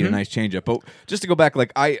change of speed, a nice change up. But just to go back,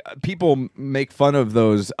 like people make fun of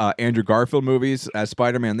those Andrew Garfield movies as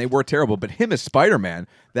Spider-Man. They were terrible, but him as Spider-Man,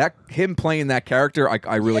 him playing that character,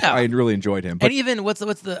 I really enjoyed him. But and even what's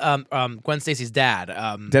the Gwen Stacy's dad,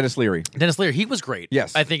 Dennis Leary. Dennis Leary, he was great.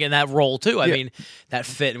 Yes, I think in that role too. I mean, that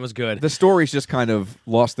fit and was good. The stories just kind of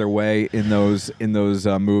lost their way in those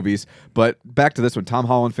movies. But back to this one, Tom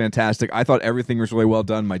Holland, fantastic. I thought everything was really well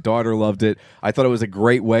done. My daughter loved it. I thought it was a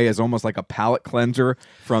great way as almost like a palate cleanser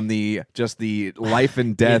from the life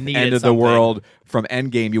and death end of the world. From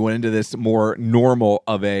Endgame, you went into this more normal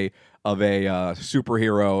of a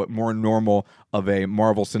superhero, more normal of a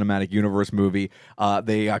Marvel Cinematic Universe movie.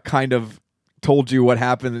 They kind of told you what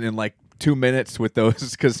happened in like 2 minutes with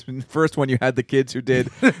those, because first one you had the kids who did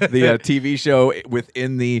the TV show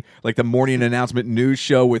within the morning announcement news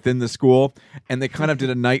show within the school, and they kind of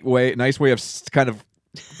did a nice way of kind of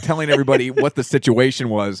telling everybody what the situation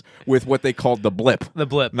was with what they called the blip,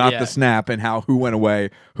 not the snap, and who went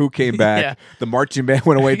away, who came back. The marching band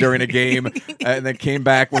went away during a game and then came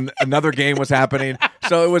back when another game was happening.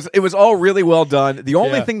 So it was all really well done. The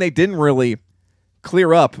only thing they didn't really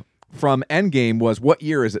clear up from Endgame was what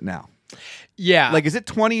year is it now? Yeah. Like, is it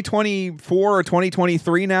 2024 or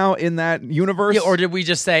 2023 now in that universe? Yeah, or did we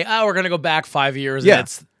just say, we're going to go back 5 years and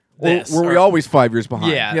it's this? Were we always 5 years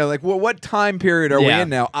behind? Yeah. Like, what time period are we in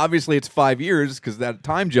now? Obviously, it's 5 years because that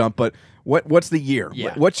time jump, but what's the year?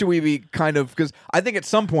 Yeah. What should we be kind of... Because I think at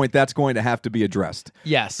some point that's going to have to be addressed.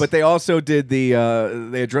 Yes. But they also did they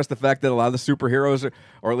addressed the fact that a lot of the superheroes,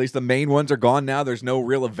 or at least the main ones, are gone now. There's no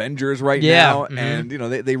real Avengers now. Mm-hmm. And,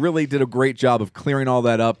 they really did a great job of clearing all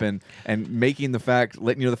that up and making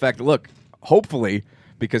letting you know the fact that, look, hopefully...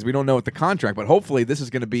 because we don't know what the contract, but hopefully this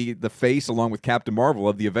is going to be the face, along with Captain Marvel,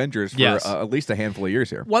 of the Avengers for at least a handful of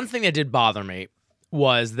years here. One thing that did bother me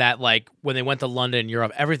was that like when they went to London and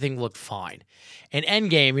Europe, everything looked fine. And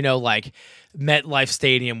Endgame, you know, like MetLife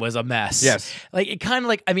Stadium was a mess. Yes. Like it kind of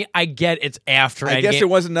like, I mean, I get it's after Endgame. I guess it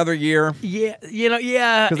was another year. Yeah, you know,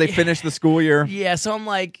 yeah. Because they finished the school year. Yeah, so I'm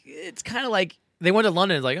like, it's kind of like they went to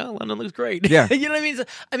London. It's like, oh, London looks great. Yeah. You know what I mean? So,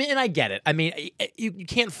 I mean, and I get it. I mean, you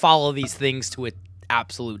can't follow these things to an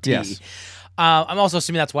absolute T. Yes. I'm also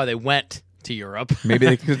assuming that's why they went to Europe. Maybe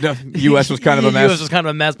because the U.S. was kind of a mess. U.S. was kind of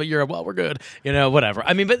a mess, but Europe, well, we're good. You know, whatever.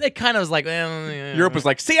 I mean, but it kind of was like, Europe was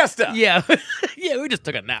like, siesta. yeah, yeah, we just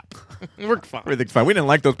took a nap. We're fine. Everything's fine. We didn't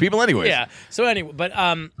like those people anyways. Yeah. So anyway, but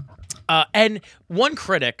and one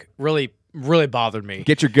critic really bothered me.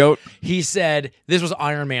 Get your goat. He said this was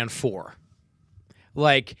Iron Man 4,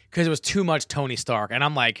 like because it was too much Tony Stark, and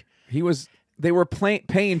I'm like, They were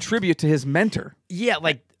paying tribute to his mentor. yeah,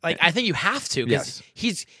 like I think you have to because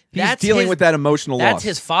Yes. he's dealing with that emotional loss. That's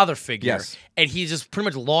his father figure. Yes. And he just pretty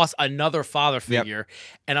much lost another father figure.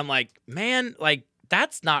 And I'm like, man, like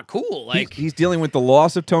that's not cool. Like he's dealing with the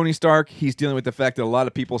loss of Tony Stark. He's dealing with the fact that a lot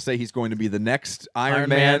of people say he's going to be the next Iron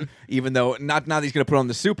Man, even though not that he's going to put on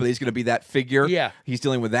the suit, but he's going to be that figure. Yeah. He's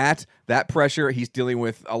dealing with that pressure. He's dealing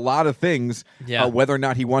with a lot of things. Yeah. Whether or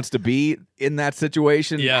not he wants to be in that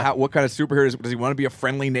situation. Yeah. What kind of superhero does he want to be? A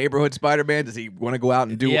friendly neighborhood Spider-Man? Does he want to go out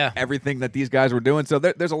and do everything that these guys were doing? So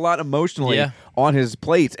there's a lot emotionally on his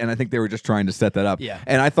plate, and I think they were just trying to set that up. Yeah.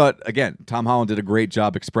 And I thought, again, Tom Holland did a great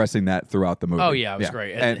job expressing that throughout the movie. Oh, yeah, it was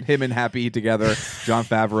great. And him and Happy together. Jon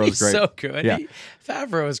Favreau is he's great. so good. Yeah.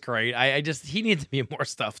 Favreau is great. He needs to be in more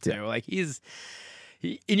stuff too. Yeah. Like and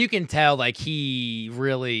you can tell like he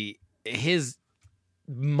really his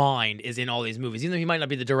mind is in all these movies. Even though he might not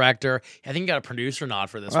be the director, I think he got a producer nod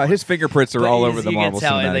for this one. His fingerprints are all over the Marvel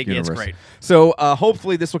Cinematic Universe. It's great. So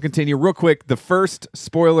hopefully this will continue. Real quick, the first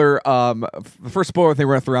spoiler thing we're going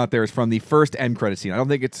to throw out there is from the first end credit scene. I don't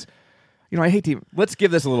think it's, I hate to. Let's give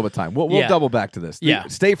this a little bit of time. We'll double back to this.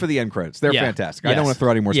 Stay for the end credits. They're fantastic. I don't want to throw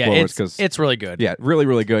any more spoilers because it's really good. Yeah, really,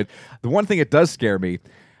 really good. The one thing it does scare me,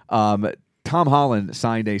 Tom Holland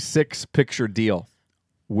signed a 6-picture deal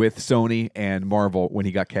with Sony and Marvel when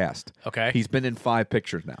he got cast. Okay. He's been in 5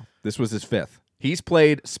 pictures now. This was his 5th. He's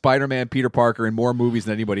played Spider-Man, Peter Parker in more movies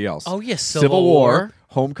than anybody else. Oh, yes. Civil War,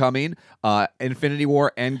 Homecoming, Infinity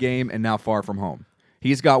War, Endgame, and now Far From Home.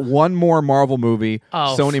 He's got one more Marvel movie,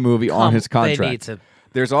 Sony movie on his contract. They need to.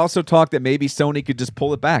 There's also talk that maybe Sony could just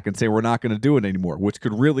pull it back and say we're not going to do it anymore, which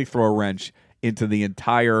could really throw a wrench into the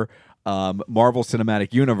entire Marvel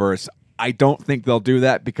Cinematic Universe. I don't think they'll do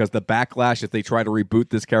that because the backlash if they try to reboot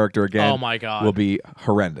this character again will be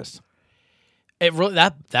horrendous. It really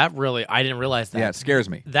that really I didn't realize that. Yeah, it scares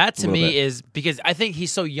me. That to me is because I think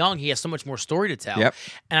he's so young, he has so much more story to tell. Yep.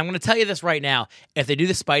 And I'm going to tell you this right now. If they do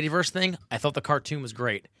the Spideyverse thing, I thought the cartoon was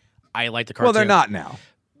great. I like the cartoon. Well, they're not now.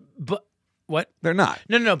 But what? They're not.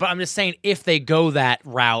 No, but I'm just saying if they go that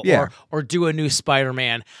route or do a new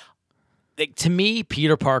Spider-Man, to me,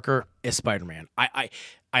 Peter Parker is Spider-Man.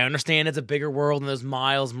 I understand it's a bigger world and there's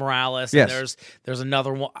Miles Morales and there's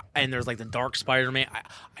another one and there's like the Dark Spider-Man.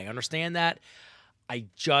 I understand that. I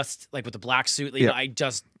just like with the black suit,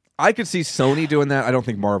 I could see Sony doing that. I don't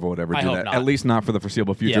think Marvel would ever do that. Not. At least not for the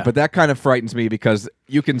foreseeable future. Yeah. But that kind of frightens me because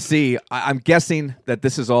you can see, I'm guessing that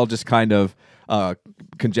this is all just kind of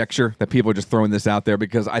conjecture, that people are just throwing this out there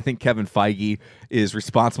because I think Kevin Feige is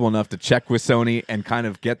responsible enough to check with Sony and kind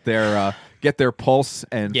of get their pulse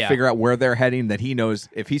and figure out where they're heading, that he knows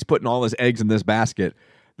if he's putting all his eggs in this basket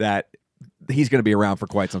that he's going to be around for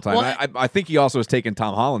quite some time. Well, I think he also has taken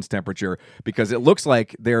Tom Holland's temperature because it looks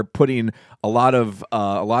like they're putting a lot of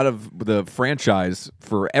the franchise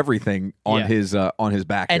for everything on his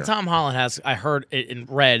back. And here. Tom Holland has, I heard and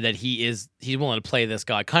read that he's willing to play this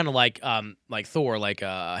guy, kind of like Thor, like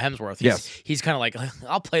Hemsworth. He's kind of like,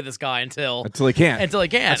 I'll play this guy until he can't. Until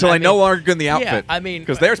I no longer get in the outfit. Yeah, I mean,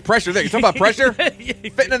 because there's pressure there. You talking about pressure?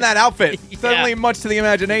 Fitting in that outfit doesn't leave much to the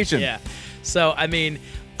imagination. Yeah. So I mean,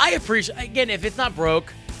 I appreciate, again, if it's not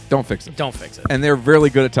broke, don't fix it. Don't fix it. And they're really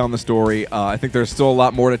good at telling the story. I think there's still a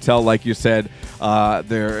lot more to tell, like you said.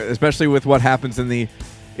 There, especially with what happens in the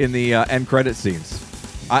end credit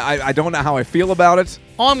scenes. I don't know how I feel about it.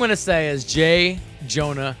 All I'm going to say is J.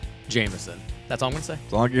 Jonah Jameson. That's all I'm going to say.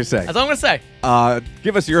 That's all I'm going to say. That's all I'm going to say.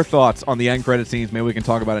 Give us your thoughts on the end credit scenes. Maybe we can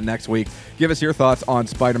talk about it next week. Give us your thoughts on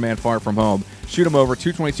Spider-Man Far From Home. Shoot them over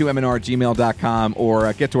 222mnr@gmail.com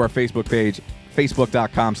or get to our Facebook page,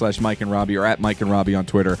 facebook.com/Mike and Robbie or at Mike and Robbie on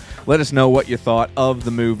Twitter. Let us know what you thought of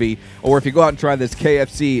the movie. Or if you go out and try this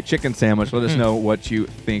KFC chicken sandwich, let us know what you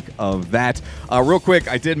think of that. Real quick,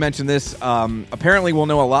 I did mention this. Apparently we'll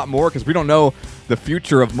know a lot more because we don't know the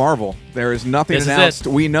future of Marvel. There is nothing This is announced. it.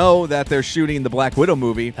 We know that they're shooting the Black Widow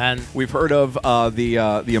movie, And- we've heard of the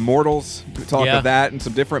Immortals, talk Yeah. of that, and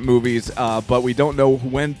some different movies, but we don't know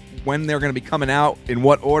when they're going to be coming out, in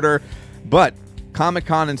what order. But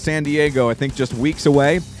Comic-Con in San Diego, I think, just weeks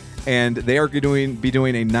away. And they are be doing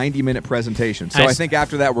a 90-minute presentation. So I think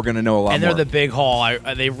after that, we're going to know a lot And more. they're the big hall.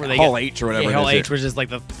 They Hall H or whatever Yeah, it Hall is, H, yeah. which is like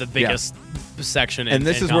the biggest section. And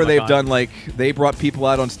this is where they've done, like, they brought people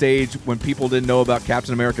out on stage when people didn't know about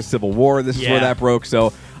Captain America Civil War. This is where Yeah. that broke.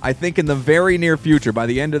 So I think in the very near future, by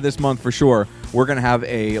the end of this month for sure, we're going to have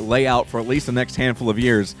a layout for at least the next handful of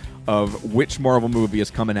years of which Marvel movie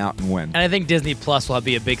is coming out and when. And I think Disney Plus will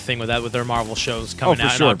be a big thing with that, with their Marvel shows coming for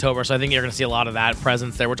out sure. in October. So I think you're going to see a lot of that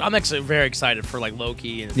presence there, which I'm actually very excited for, like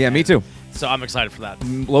Loki. And, Yeah, me too. So I'm excited for that.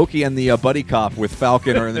 Loki and the buddy cop with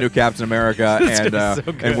Falcon are in the new Captain America and gonna be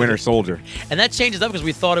so good. and Winter Soldier. And that changes up because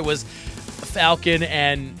we thought it was Falcon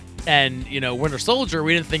and Winter Soldier.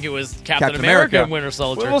 We didn't think it was Captain America and Winter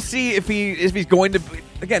Soldier. Well, we'll see if he's going to.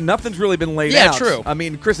 Again, nothing's really been laid Yeah, out. true. I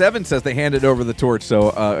mean, Chris Evans says they handed over the torch,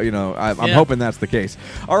 so I'm Yeah. hoping that's the case.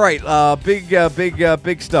 All right,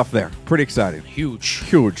 big stuff there. Pretty excited. huge.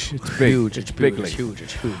 It's big. Huge. It's It's big. huge. It's huge.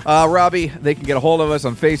 It's huge. Robbie, they can get a hold of us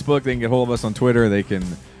on Facebook. They can get a hold of us on Twitter. They can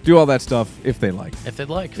do all that stuff if they like. If they'd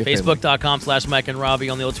like. If they'd Facebook.com/Mike and Robbie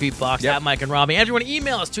on the old tweet box Yep. at Mike and Robbie. And if you want to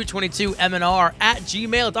email us,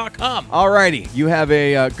 222mnr@gmail.com. All righty, you have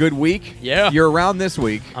a good week. Yeah. You're around this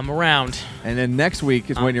week, I'm around. and then next week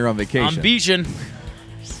is when you're on vacation. I'm beaching.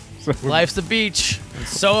 Life's the beach. And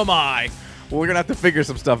so am I. We're gonna have to figure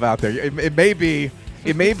some stuff out there. It may be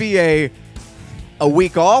a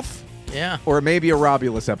week off, Yeah. or it may be a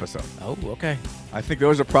Robbie-less episode. Oh, okay. I think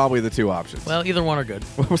those are probably the two options. Well, either one are good.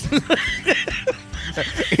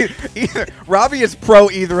 Robbie is pro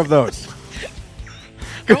either of those.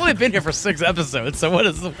 I've only been here for 6 episodes, so what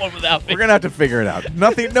is the one without me? We're gonna have to figure it out.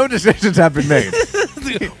 No decisions have been made.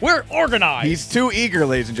 We're organized. He's too eager,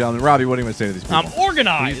 ladies and gentlemen. Robbie, what do you want to say to these people? I'm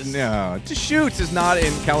organized. No, Deschutes is not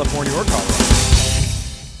in California or Colorado.